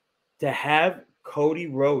 To have Cody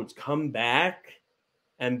Rhodes come back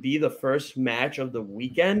and be the first match of the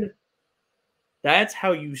weekend, that's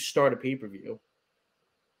how you start a pay-per-view.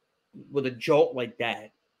 With a jolt like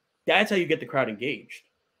that, that's how you get the crowd engaged,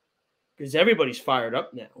 because everybody's fired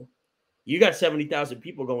up now. You got 70,000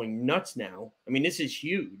 people going nuts now. I mean, this is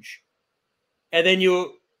huge. And then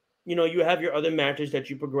you have your other matches that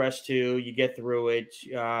you progress to, you get through it.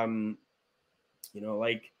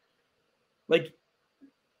 Like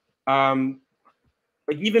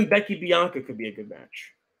even Becky Bianca could be a good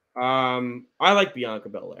match. I like Bianca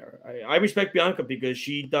Belair. I respect Bianca because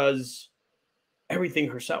she does everything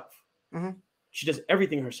herself. She does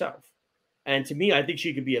everything herself. And to me, I think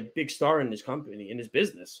she could be a big star in this company, in this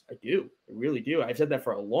business. I do. I really do. I've said that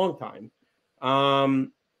for a long time.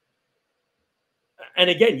 And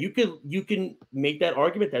again, you can make that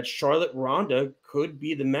argument that Charlotte Ronda could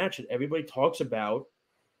be the match that everybody talks about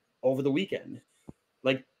over the weekend.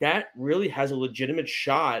 Like, that really has a legitimate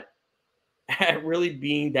shot at really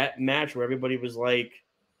being that match where everybody was like,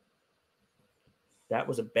 that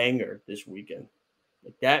was a banger this weekend.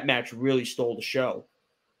 Like, that match really stole the show.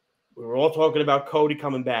 We were all talking about Cody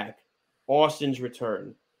coming back, Austin's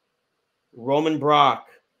return, Roman Brock,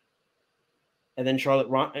 and then Charlotte.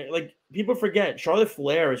 Like, people forget, Charlotte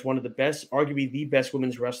Flair is one of the best, arguably the best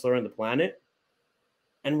women's wrestler on the planet.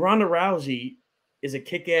 And Ronda Rousey is a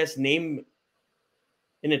kick-ass name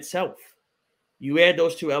in itself. You add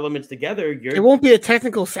those two elements together, it won't be a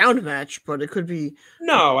technical sound match, but it could be.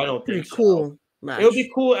 No, I don't think so. Cool match. It'll be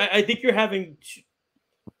cool. I think you're having.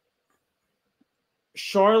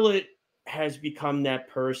 Charlotte has become that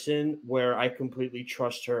person where I completely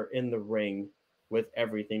trust her in the ring with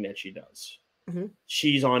everything that she does.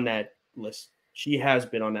 She's on that list. She has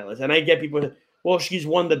been on that list. And I get people, well, she's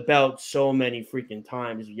won the belt so many freaking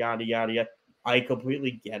times, yada, yada, yada. I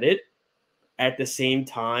completely get it. At the same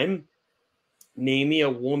time, name me a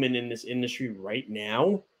woman in this industry right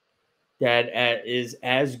now that is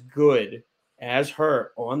as good as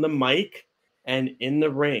her on the mic and in the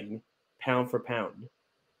ring, pound for pound.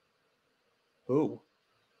 Who?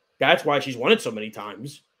 That's why she's won it so many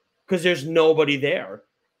times, because there's nobody there.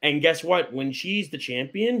 And guess what? When she's the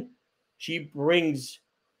champion, she brings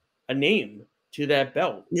a name to that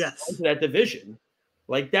belt, yes, to that division.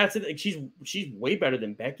 Like, that's it. Like, she's way better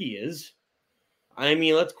than Becky is. I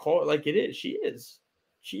mean, let's call it like it is. She is.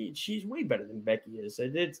 She's way better than Becky is.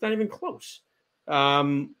 It's not even close.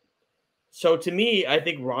 So to me, I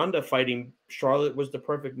think Ronda fighting Charlotte was the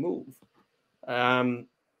perfect move.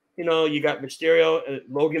 You got Mysterio,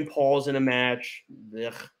 Logan Paul's in a match.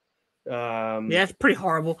 Ugh. Yeah, it's pretty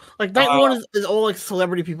horrible. Like, night one is all like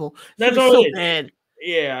celebrity people. That's all so it is. bad.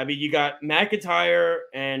 Yeah, I mean, you got McIntyre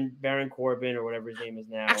and Baron Corbin or whatever his name is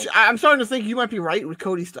now. Actually, I'm starting to think you might be right with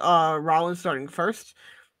Cody Rollins starting first,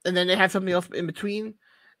 and then they have something else in between,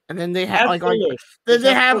 and then they have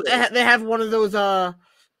they have one of those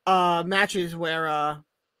matches where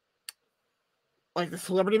like the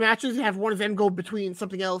celebrity matches. Have one of them go between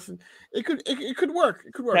something else, and it could work.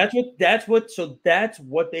 It could work. That's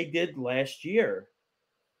what they did last year.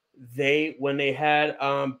 When they had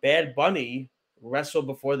Bad Bunny wrestle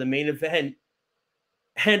before the main event,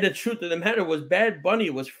 and the truth of the matter was Bad Bunny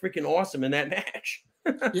was freaking awesome in that match.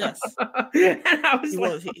 Yes, and I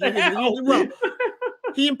was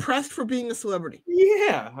he impressed for being a celebrity.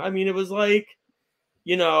 Yeah, I mean, it was like,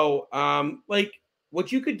 like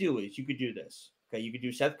what you could do is you could do this. Okay, you could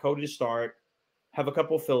do Seth Cody to start, have a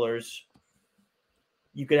couple fillers.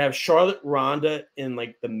 You could have Charlotte Ronda in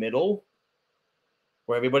like the middle,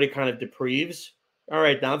 where everybody kind of deprieves. All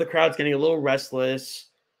right, now the crowd's getting a little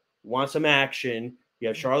restless, want some action. You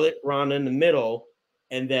have Charlotte Ronda in the middle,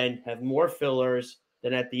 and then have more fillers.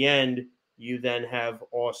 Then at the end, you then have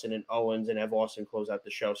Austin and Owens, and have Austin close out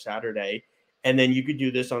the show Saturday. And then you could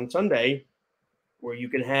do this on Sunday, where you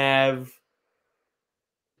can have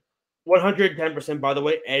 110%. By the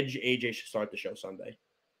way, Edge AJ should start the show Sunday.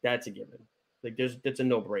 That's a given. Like that's a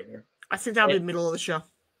no-brainer. I think that'll be the middle of the show.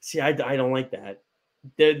 See, I don't like that.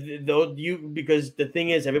 Because the thing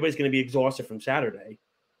is, everybody's going to be exhausted from Saturday.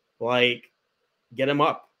 Like, get them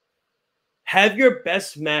up. Have your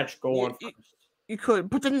best match go on first. You could,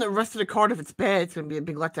 but then the rest of the card, if it's bad, it's going to be a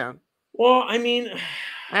big letdown. Well, I mean,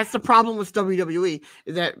 that's the problem with WWE,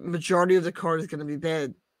 is that majority of the card is going to be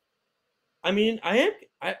bad. I mean,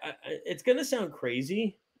 it's going to sound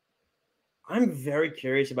crazy. I'm very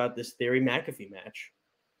curious about this Theory McAfee match.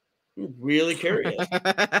 I'm really curious.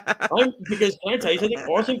 Because can I tell you something?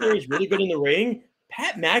 Austin Theory is really good in the ring.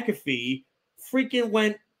 Pat McAfee freaking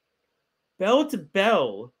went bell to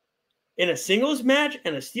bell in a singles match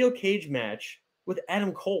and a steel cage match with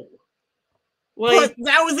Adam Cole. Like, but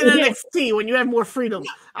that was in NXT when you have more freedom.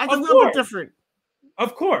 I think a little bit different.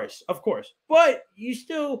 Of course. But you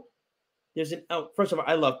still, first of all,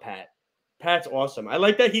 I love Pat. Pat's awesome. I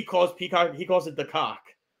like that he calls it the cock,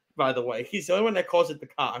 by the way. He's the only one that calls it the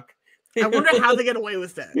cock. I wonder how they get away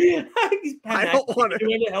with that. I don't want to do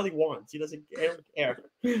what the hell he wants. He doesn't care.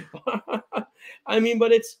 I mean,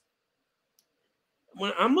 but it's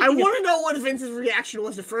when I want to know what Vince's reaction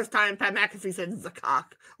was the first time Pat McAfee said it's a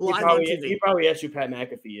cock live on TV. He probably asked who Pat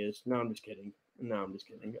McAfee is. No, I'm just kidding.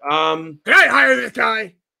 Can I hire this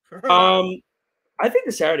guy? I think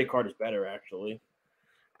the Saturday card is better, actually.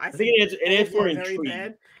 I think it is more intriguing.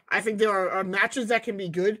 Bad. I think there are matches that can be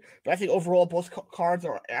good, but I think overall both cards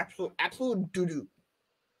are absolute doo-doo.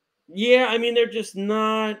 Yeah, I mean, they're just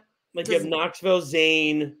not like you have Knoxville,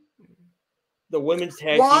 Zayn, the women's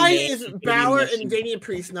tag. Why is Balor and Damian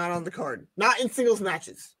Priest not on the card? Not in singles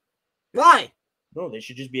matches. Why? No, they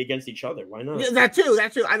should just be against each other. Why not? Yeah, that too.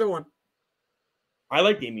 Either one. I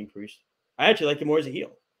like Damian Priest. I actually like him more as a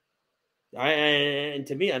heel. And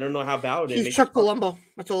to me, I don't know how Balor did. He's Chuck Palumbo.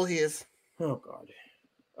 That's all he is. Oh God.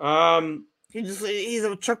 He's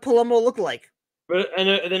a Chuck Palumbo lookalike. But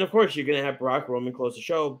and then of course you're gonna have Brock Roman close the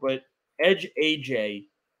show, but Edge AJ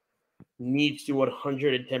needs to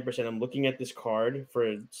 110%. I'm looking at this card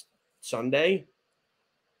for Sunday.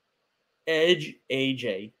 Edge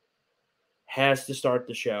AJ has to start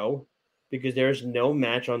the show because there's no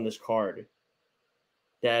match on this card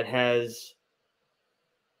that has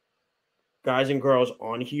guys and girls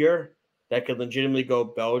on here that could legitimately go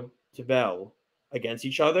bell to bell against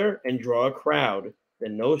each other and draw a crowd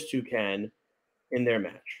than those two can in their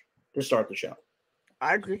match to start the show.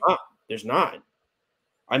 I agree. There's not.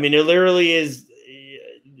 I mean, it literally is.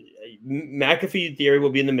 McAfee Theory will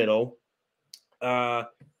be in the middle.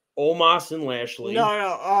 Omos and Lashley.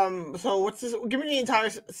 No. So what's this? Give me the entire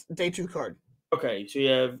day 2 card. Okay, so you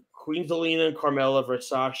have Queen Zelina and Carmella versus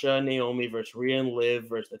Sasha, Naomi versus Rhea and Liv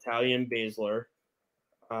versus Natalya and Baszler.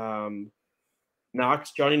 Johnny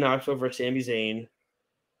Knoxville versus Sami Zayn.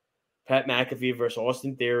 Pat McAfee versus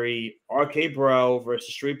Austin Theory. RK Bro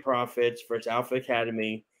versus Street Profits versus Alpha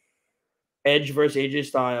Academy. Edge versus AJ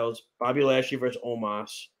Styles. Bobby Lashley versus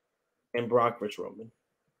Omos. And Brock versus Roman.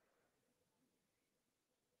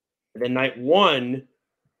 And then night 1,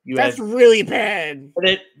 that's really bad.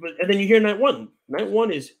 And then you hear night 1. Night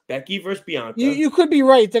 1 is Becky versus Bianca. You could be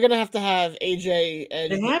right. They're gonna have to have AJ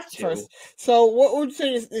and they have to. First. So what would you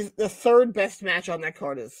say is the third best match on that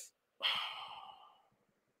card is?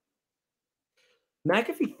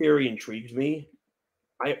 McAfee Theory intrigues me.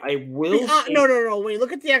 I will. No. When you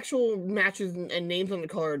look at the actual matches and names on the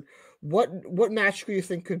card, What match do you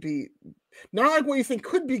think could be not like what you think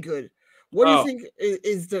could be good? What do you think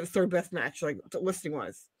is the third best match, like listing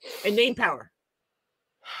wise, and name power?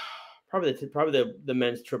 Probably the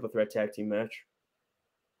men's triple threat tag team match.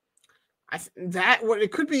 What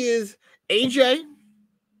it could be is AJ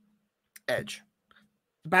Edge,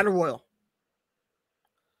 the Battle Royal.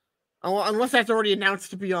 Unless that's already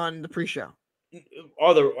announced to be on the pre-show.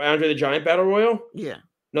 Oh, the Andre the Giant Battle Royal? Yeah.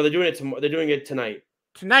 No, they're doing it they're doing it tonight.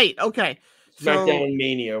 Tonight, okay. SmackDown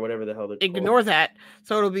Mania or whatever the hell they're called. Ignore that.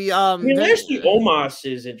 So it'll be actually Omos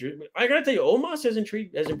is interesting. I gotta tell you, Omos has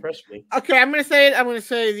impressed me. Okay, I'm gonna say it. I'm gonna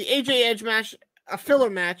say the AJ Edge match, a filler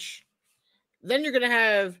match. Then you're gonna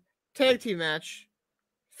have tag team match,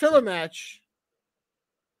 filler match,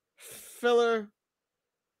 filler.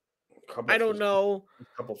 I don't know.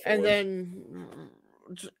 And then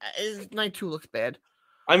night 2 looks bad.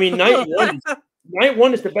 I mean, night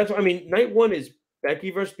one is the best one. I mean, night 1 is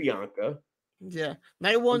Becky versus Bianca. Yeah,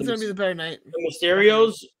 night 1's gonna be the better night.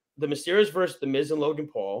 The Mysterios versus The Miz and Logan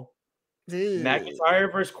Paul.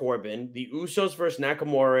 McIntyre versus Corbin. The Usos versus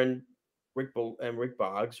Nakamura and Rick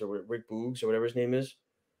Boggs or Rick Boogs or whatever his name is.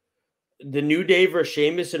 The New Day versus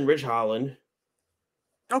Sheamus and Ridge Holland.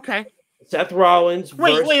 Okay. Seth Rollins.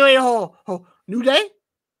 Wait, hold. New Day?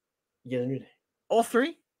 Yeah, the New Day. All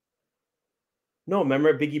 3? No,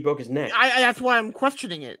 remember Biggie broke his neck. That's why I'm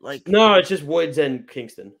questioning it. Like, no, it's just Woods and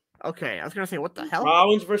Kingston. Okay, I was gonna say, what the hell?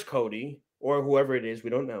 Rollins versus Cody or whoever it is,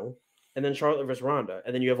 we don't know. And then Charlotte versus Ronda,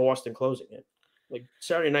 and then you have Austin closing it. Like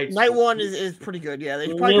Saturday night. Night 1 is pretty good. Yeah,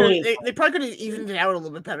 they probably could have evened it out a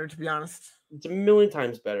little bit better, to be honest. It's a million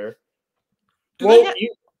times better. Well,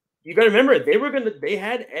 you got to remember they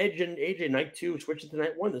had Edge and AJ night 2, switched it to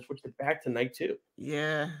night 1, then switched it back to night 2.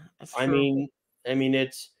 Yeah, that's true. I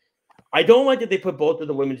mean, I don't like that they put both of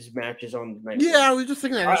the women's matches on night 1. Yeah, I was just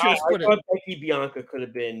thinking that. I thought Becky Bianca could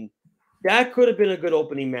have been a good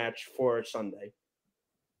opening match for Sunday.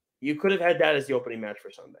 You could have had that as the opening match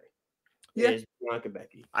for Sunday. Yeah, Bianca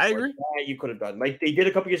Becky. I agree. You could have done like they did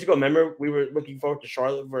a couple years ago. Remember, we were looking forward to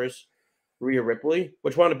Charlotte versus Rhea Ripley,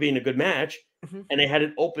 which wound up being a good match, and they had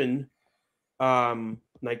it open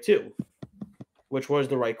night 2, which was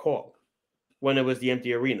the right call when it was the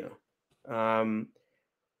empty arena.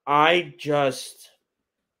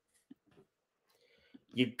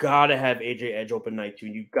 You gotta have AJ Edge open night 2,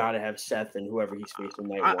 and you gotta have Seth and whoever he's facing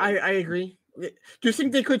night 1. I agree. Do you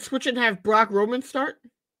think they could switch it and have Brock Roman start?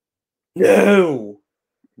 No.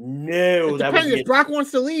 It depends. If Brock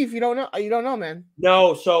wants to leave, you don't know. You don't know, man.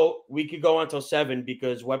 No, so we could go until 7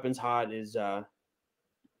 because Weapons Hot is so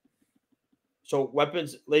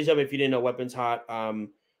Weapons, ladies and gentlemen, if you didn't know, Weapons Hot,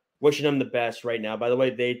 wishing them the best right now. By the way,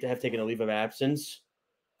 they have taken a leave of absence.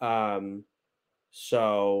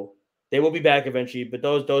 So they will be back eventually, but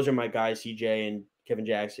those are my guys, CJ and Kevin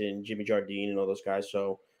Jackson, Jimmy Jardine, and all those guys.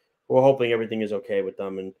 So we're hoping everything is okay with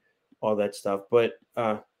them and all that stuff. But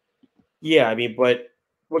yeah, I mean, but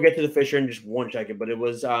we'll get to the Fisher in just one second. But it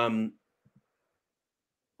was all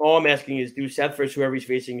I'm asking is, do Seth versus whoever he's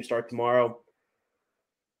facing start tomorrow?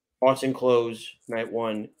 Austin close night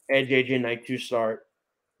 1, Edge AJ night 2 start,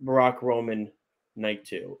 Brock Roman night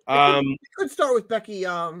 2. It could start with Becky.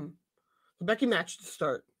 The Becky match to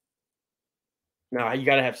start. No, you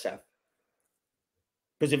gotta have Seth.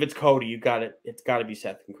 Because if it's Cody, it's gotta be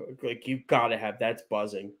Seth and Cody. Like you gotta have that's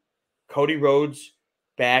buzzing. Cody Rhodes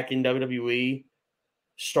back in WWE,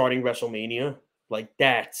 starting WrestleMania. Like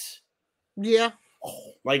that's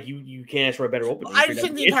like you can't ask for a better opening. I just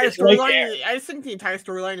think the entire storyline. I just think the entire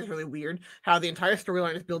storyline is really weird. How the entire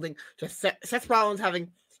storyline is building to Seth Rollins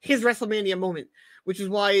having his WrestleMania moment, which is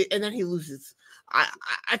why, and then he loses.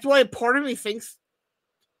 That's why part of me thinks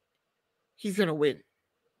he's gonna win.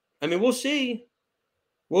 I mean, we'll see.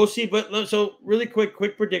 But so really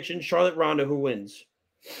quick prediction: Charlotte Ronda, who wins?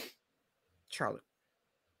 Charlotte.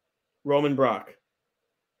 Roman Brock.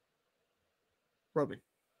 Roman.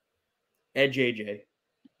 Edge AJ.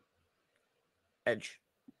 Edge.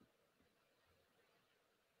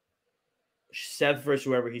 Seth versus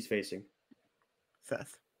whoever he's facing.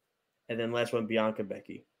 Seth. And then last one, Bianca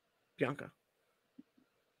Becky. Bianca.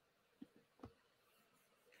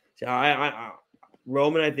 So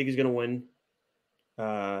Roman, I think, is going to win.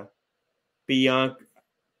 Bianca,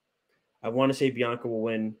 I want to say Bianca will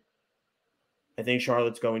win. I think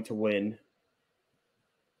Charlotte's going to win.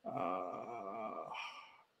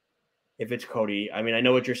 If it's Cody, I mean, I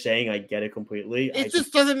know what you're saying. I get it completely. It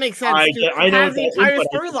just doesn't make sense. I know the entire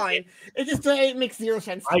storyline. It makes zero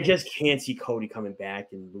sense. I just can't see Cody coming back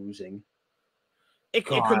and losing. It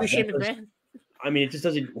could be Shane McMahon. I mean, it just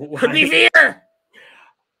doesn't. Could be Veer.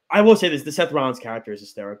 I will say this: the Seth Rollins character is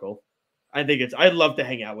hysterical. I'd love to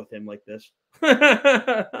hang out with him like this.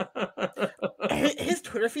 His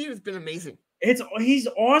Twitter feed has been amazing. He's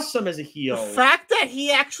awesome as a heel. The fact that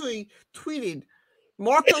he actually tweeted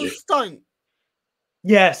Marco's stunt,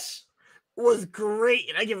 yes, was great,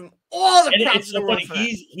 and I give him all the props. It's so funny.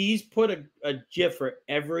 He's put a GIF for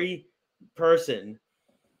every person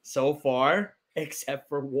so far except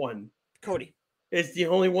for one. Cody. It's the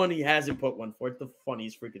only one he hasn't put one for. It's the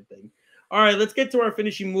funniest freaking thing. All right, let's get to our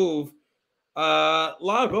finishing move.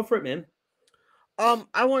 Lyle, go for it, man.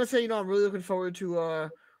 I want to say, I'm really looking forward to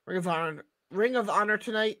Ring of Honor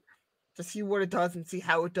tonight to see what it does and see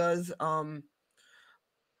how it does. I'm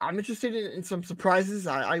interested in some surprises.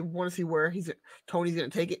 I want to see where Tony's going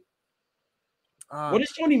to take it. What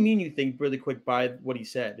does Tony mean, you think, really quick, by what he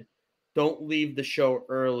said? Don't leave the show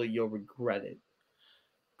early, you'll regret it.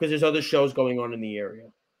 Because there's other shows going on in the area.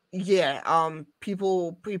 Yeah, he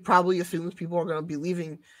probably assumes people are going to be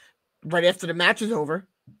leaving right after the match is over,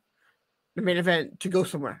 the main event, to go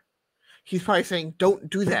somewhere. He's probably saying, don't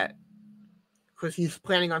do that, because he's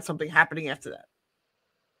planning on something happening after that.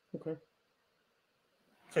 Okay.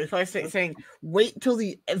 So he's probably saying, wait till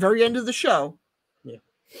the very end of the show. Yeah.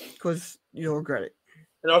 Because you'll regret it.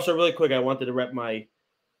 And also, really quick, I wanted to rep my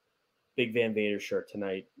Big Van Vader shirt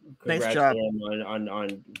tonight. Congrats nice job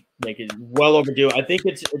on making it well overdue. I think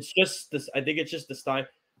it's just this. I think it's just the style.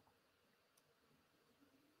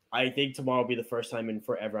 I think tomorrow will be the first time in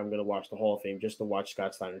forever I'm going to watch the Hall of Fame just to watch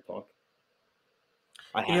Scott Steiner talk.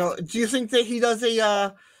 Do you think that he does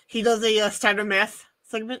a Steiner math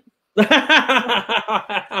segment? He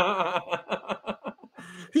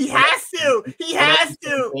has to. He has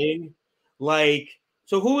to. Like,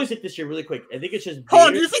 so who is it this year? Really quick, I think it's just.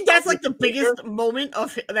 Oh, do you think that's like the biggest moment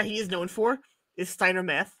that he is known for? Is Steiner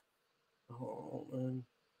math? Oh man,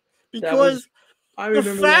 because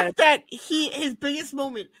the fact that his biggest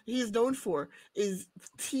moment he is known for is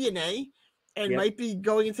TNA and might be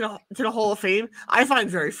going into the Hall of Fame, I find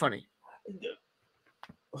very funny.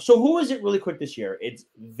 So who is it really quick this year? It's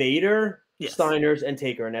Vader, Steiners, and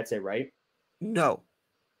Taker, and that's it, right? No.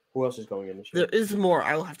 Who else is going in this year? There is more.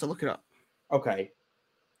 I will have to look it up. Okay.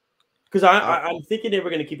 Because I'm thinking they were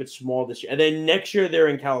going to keep it small this year. And then next year they're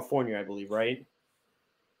in California, I believe, right?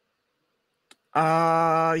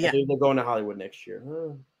 Yeah. They're going to Hollywood next year.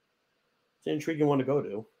 It's an intriguing one to go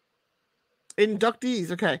to.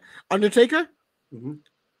 Inductees, okay. Undertaker? Mm-hmm.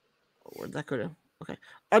 Where'd that go to? Okay.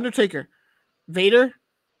 Undertaker. Vader.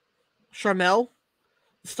 Sharmell.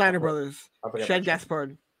 Steiner Brothers. Shad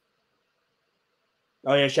Gaspard.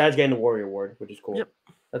 Oh, yeah. Shad's getting the Warrior Award, which is cool. Yep.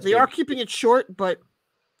 They are keeping it short, but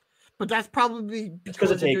that's probably because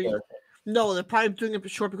of Taker. No, they're probably doing it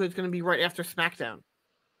short because it's going to be right after SmackDown.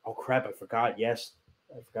 Oh, crap. I forgot. Yes.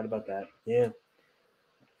 I forgot about that. Yeah.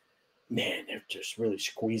 Man, they're just really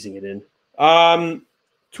squeezing it in.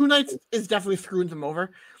 2 nights is definitely screwing them over.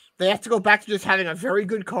 They have to go back to just having a very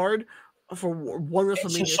good card for one WrestleMania.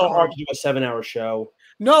 It's just so hard to do a 7-hour show.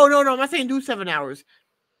 No. I'm not saying do 7 hours.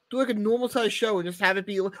 Do like a normal size show and just have it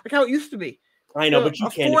be like how it used to be. I know, but you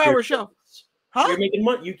can't. 4-hour show. Huh? You're making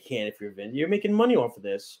money. You can't if you're Vince. You're making money off of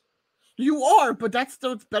this. You are, but that's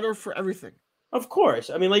still better for everything. Of course.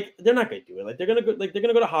 I mean, like, they're not going to do it. Like, they're going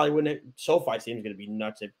to go to Hollywood. And SoFi seems going to be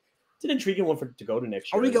nuts. It's an intriguing one to go to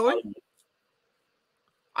next year. Are we going?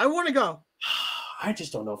 I want to go. I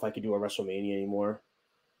just don't know if I could do a WrestleMania anymore.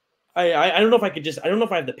 I don't know if I could I don't know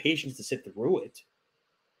if I have the patience to sit through it.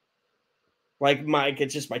 Like,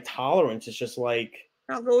 it's just my tolerance. It's just like.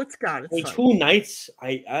 I'll go with Scott. It's 2 nights.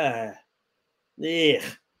 But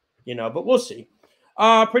we'll see.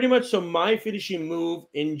 Pretty much. So my finishing move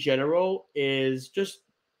in general is just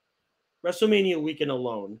WrestleMania weekend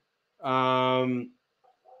alone.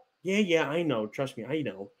 Yeah, I know. Trust me, I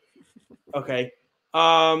know. Okay.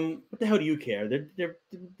 What the hell do you care? They're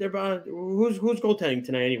who's goaltending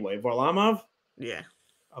tonight anyway? Varlamov? Yeah.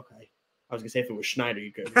 Okay. I was gonna say if it was Schneider,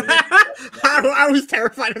 you could. I was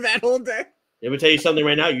terrified of that whole day. Let me tell you something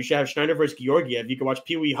right now. You should have Schneider versus Georgiev. You can watch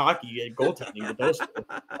Pee Wee hockey and goaltending with those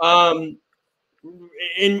two.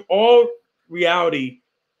 In all reality,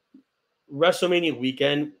 WrestleMania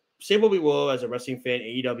weekend, say what we will as a wrestling fan,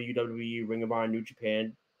 AEW, WWE, Ring of Honor, New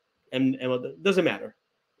Japan, and it doesn't matter.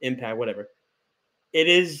 Impact, whatever. It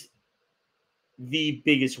is the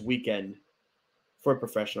biggest weekend for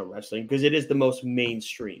professional wrestling because it is the most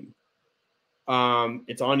mainstream.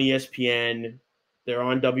 It's on ESPN. They're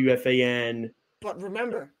on WFAN. But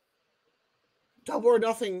remember, Double or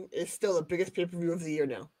Nothing is still the biggest pay-per-view of the year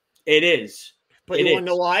now. It is. But you want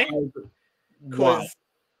to know why? Because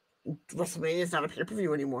WrestleMania is not a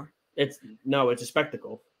pay-per-view anymore. It's a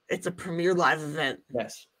spectacle. It's a premier live event.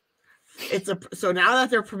 Yes. So now that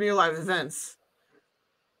they're Premier Live events,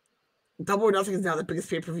 Double or Nothing is now the biggest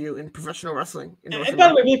pay-per-view in professional wrestling. And by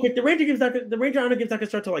the way, really quick, the Ranger Honor game's not gonna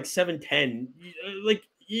start till like 7:10. Like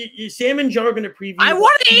Sam and Joe are gonna preview. I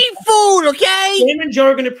want to eat food, okay? Sam and Joe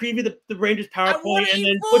are gonna preview the Rangers PowerPoint, and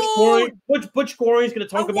then Butch Goring's gonna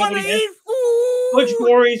talk about what he had. Butch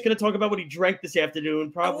Goring's gonna talk about what he drank this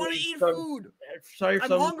afternoon. Probably. I want to eat food. Sorry,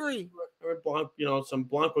 I'm hungry. Some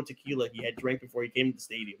Blanco tequila he had drank before he came to the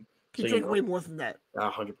stadium. He drank way more than that.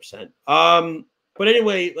 100%. But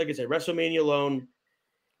anyway, like I said, WrestleMania alone,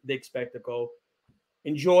 big spectacle.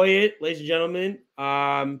 Enjoy it, ladies and gentlemen.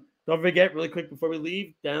 Don't forget, really quick before we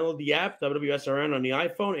leave, download the app, WWSRN on the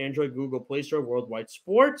iPhone, Android, Google Play Store, Worldwide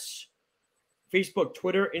Sports, Facebook,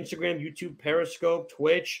 Twitter, Instagram, YouTube, Periscope,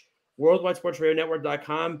 Twitch,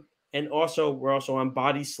 WorldwideSportsRadioNetwork.com, and also we're also on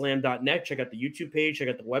bodyslam.net. Check out the YouTube page, check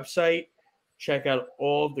out the website, check out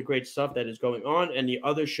all of the great stuff that is going on, and the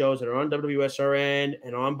other shows that are on WWSRN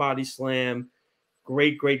and on Body Slam.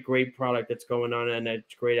 Great product that's going on, and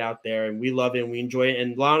it's great out there, and we love it and we enjoy it.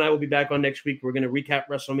 And Lyle and I will be back on next week. We're going to recap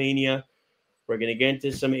WrestleMania. We're going to get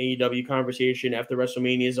into some AEW conversation after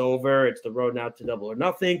WrestleMania is over. It's the road now to Double or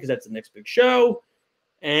Nothing because that's the next big show.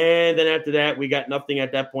 And then after that, we got nothing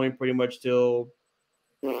at that point pretty much till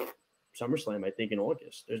SummerSlam, I think, in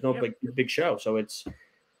August. There's no big show. So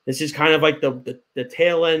this is kind of like the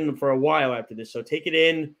tail end for a while after this. So take it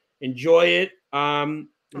in, enjoy it.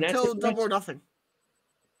 Until Double or Nothing.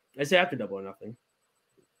 I say after Double or Nothing.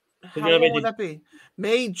 How long would that be?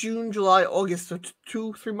 May, June, July, August. So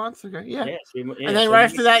 2-3 months? Okay, yeah. And then right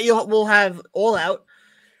after that, we'll have All Out.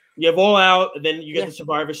 You have All Out, and then you get the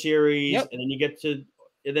Survivor Series, and then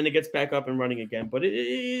it gets back up and running again. But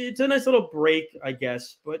it's a nice little break, I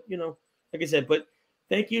guess. But, like I said,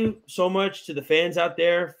 thank you so much to the fans out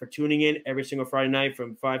there for tuning in every single Friday night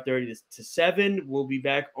from 5:30 to 7. We'll be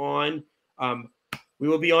back on. We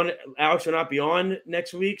will be on. Alex will not be on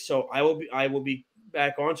next week, so I will be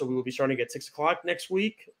back on. So we will be starting at 6:00 next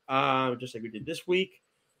week, just like we did this week,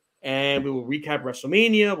 and we will recap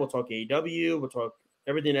WrestleMania. We'll talk AEW. We'll talk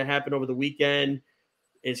everything that happened over the weekend.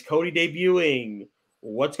 Is Cody debuting?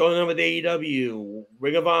 What's going on with AEW?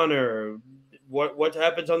 Ring of Honor? What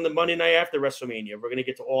happens on the Monday night after WrestleMania? We're gonna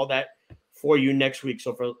get to all that for you next week.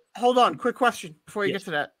 So hold on, quick question before you get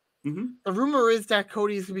to that. Mm-hmm. The rumor is that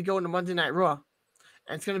Cody is gonna be going to Monday Night Raw.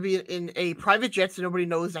 And it's going to be in a private jet, so nobody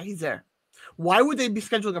knows that he's there. Why would they be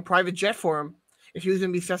scheduling a private jet for him if he was going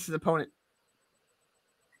to be Seth's opponent?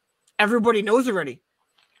 Everybody knows already.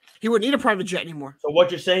 He wouldn't need a private jet anymore. So what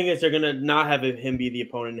you're saying is they're going to not have him be the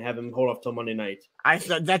opponent and have him hold off till Monday night.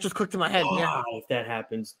 That just clicked in my head. Yeah. If that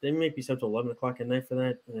happens, they may be set to 11 o'clock at night for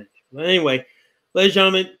that. But anyway, ladies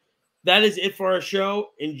and gentlemen, that is it for our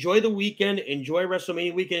show. Enjoy the weekend. Enjoy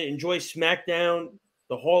WrestleMania weekend. Enjoy SmackDown.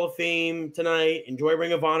 The Hall of Fame tonight. Enjoy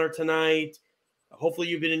Ring of Honor tonight. Hopefully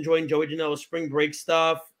you've been enjoying Joey Janela's spring break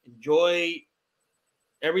stuff. Enjoy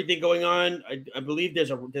everything going on. I believe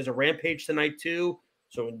there's a Rampage tonight too.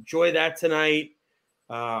 So enjoy that tonight.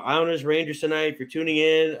 Islanders Rangers tonight. If you're tuning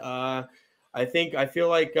in, I feel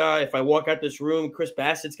like if I walk out this room, Chris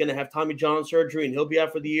Bassett's going to have Tommy John surgery and he'll be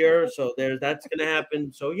out for the year. So that's going to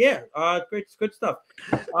happen. So yeah, good stuff.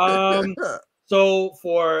 So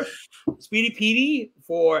for Speedy Petey,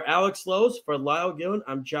 for Alex Lowe's, for Lyle Gillen,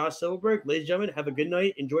 I'm Josh Silverberg. Ladies and gentlemen, have a good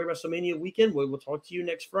night. Enjoy WrestleMania weekend. We will talk to you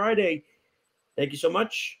next Friday. Thank you so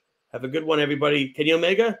much. Have a good one, everybody. Kenny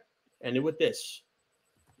Omega, end it with this.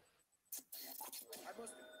 I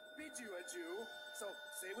must bid you adieu, so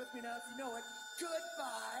say with me now if you know it.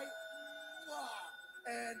 Goodbye.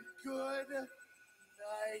 And good night.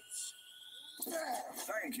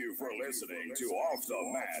 Thank you for listening to Off the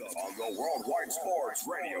Mat on the Worldwide Sports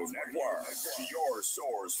Radio Network, your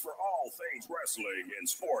source for all things wrestling and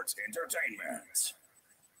sports entertainment.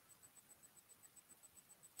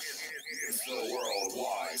 It's the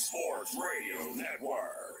Worldwide Sports Radio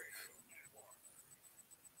Network.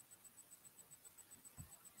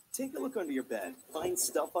 Take a look under your bed. Find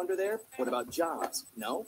stuff under there? What about jobs? No?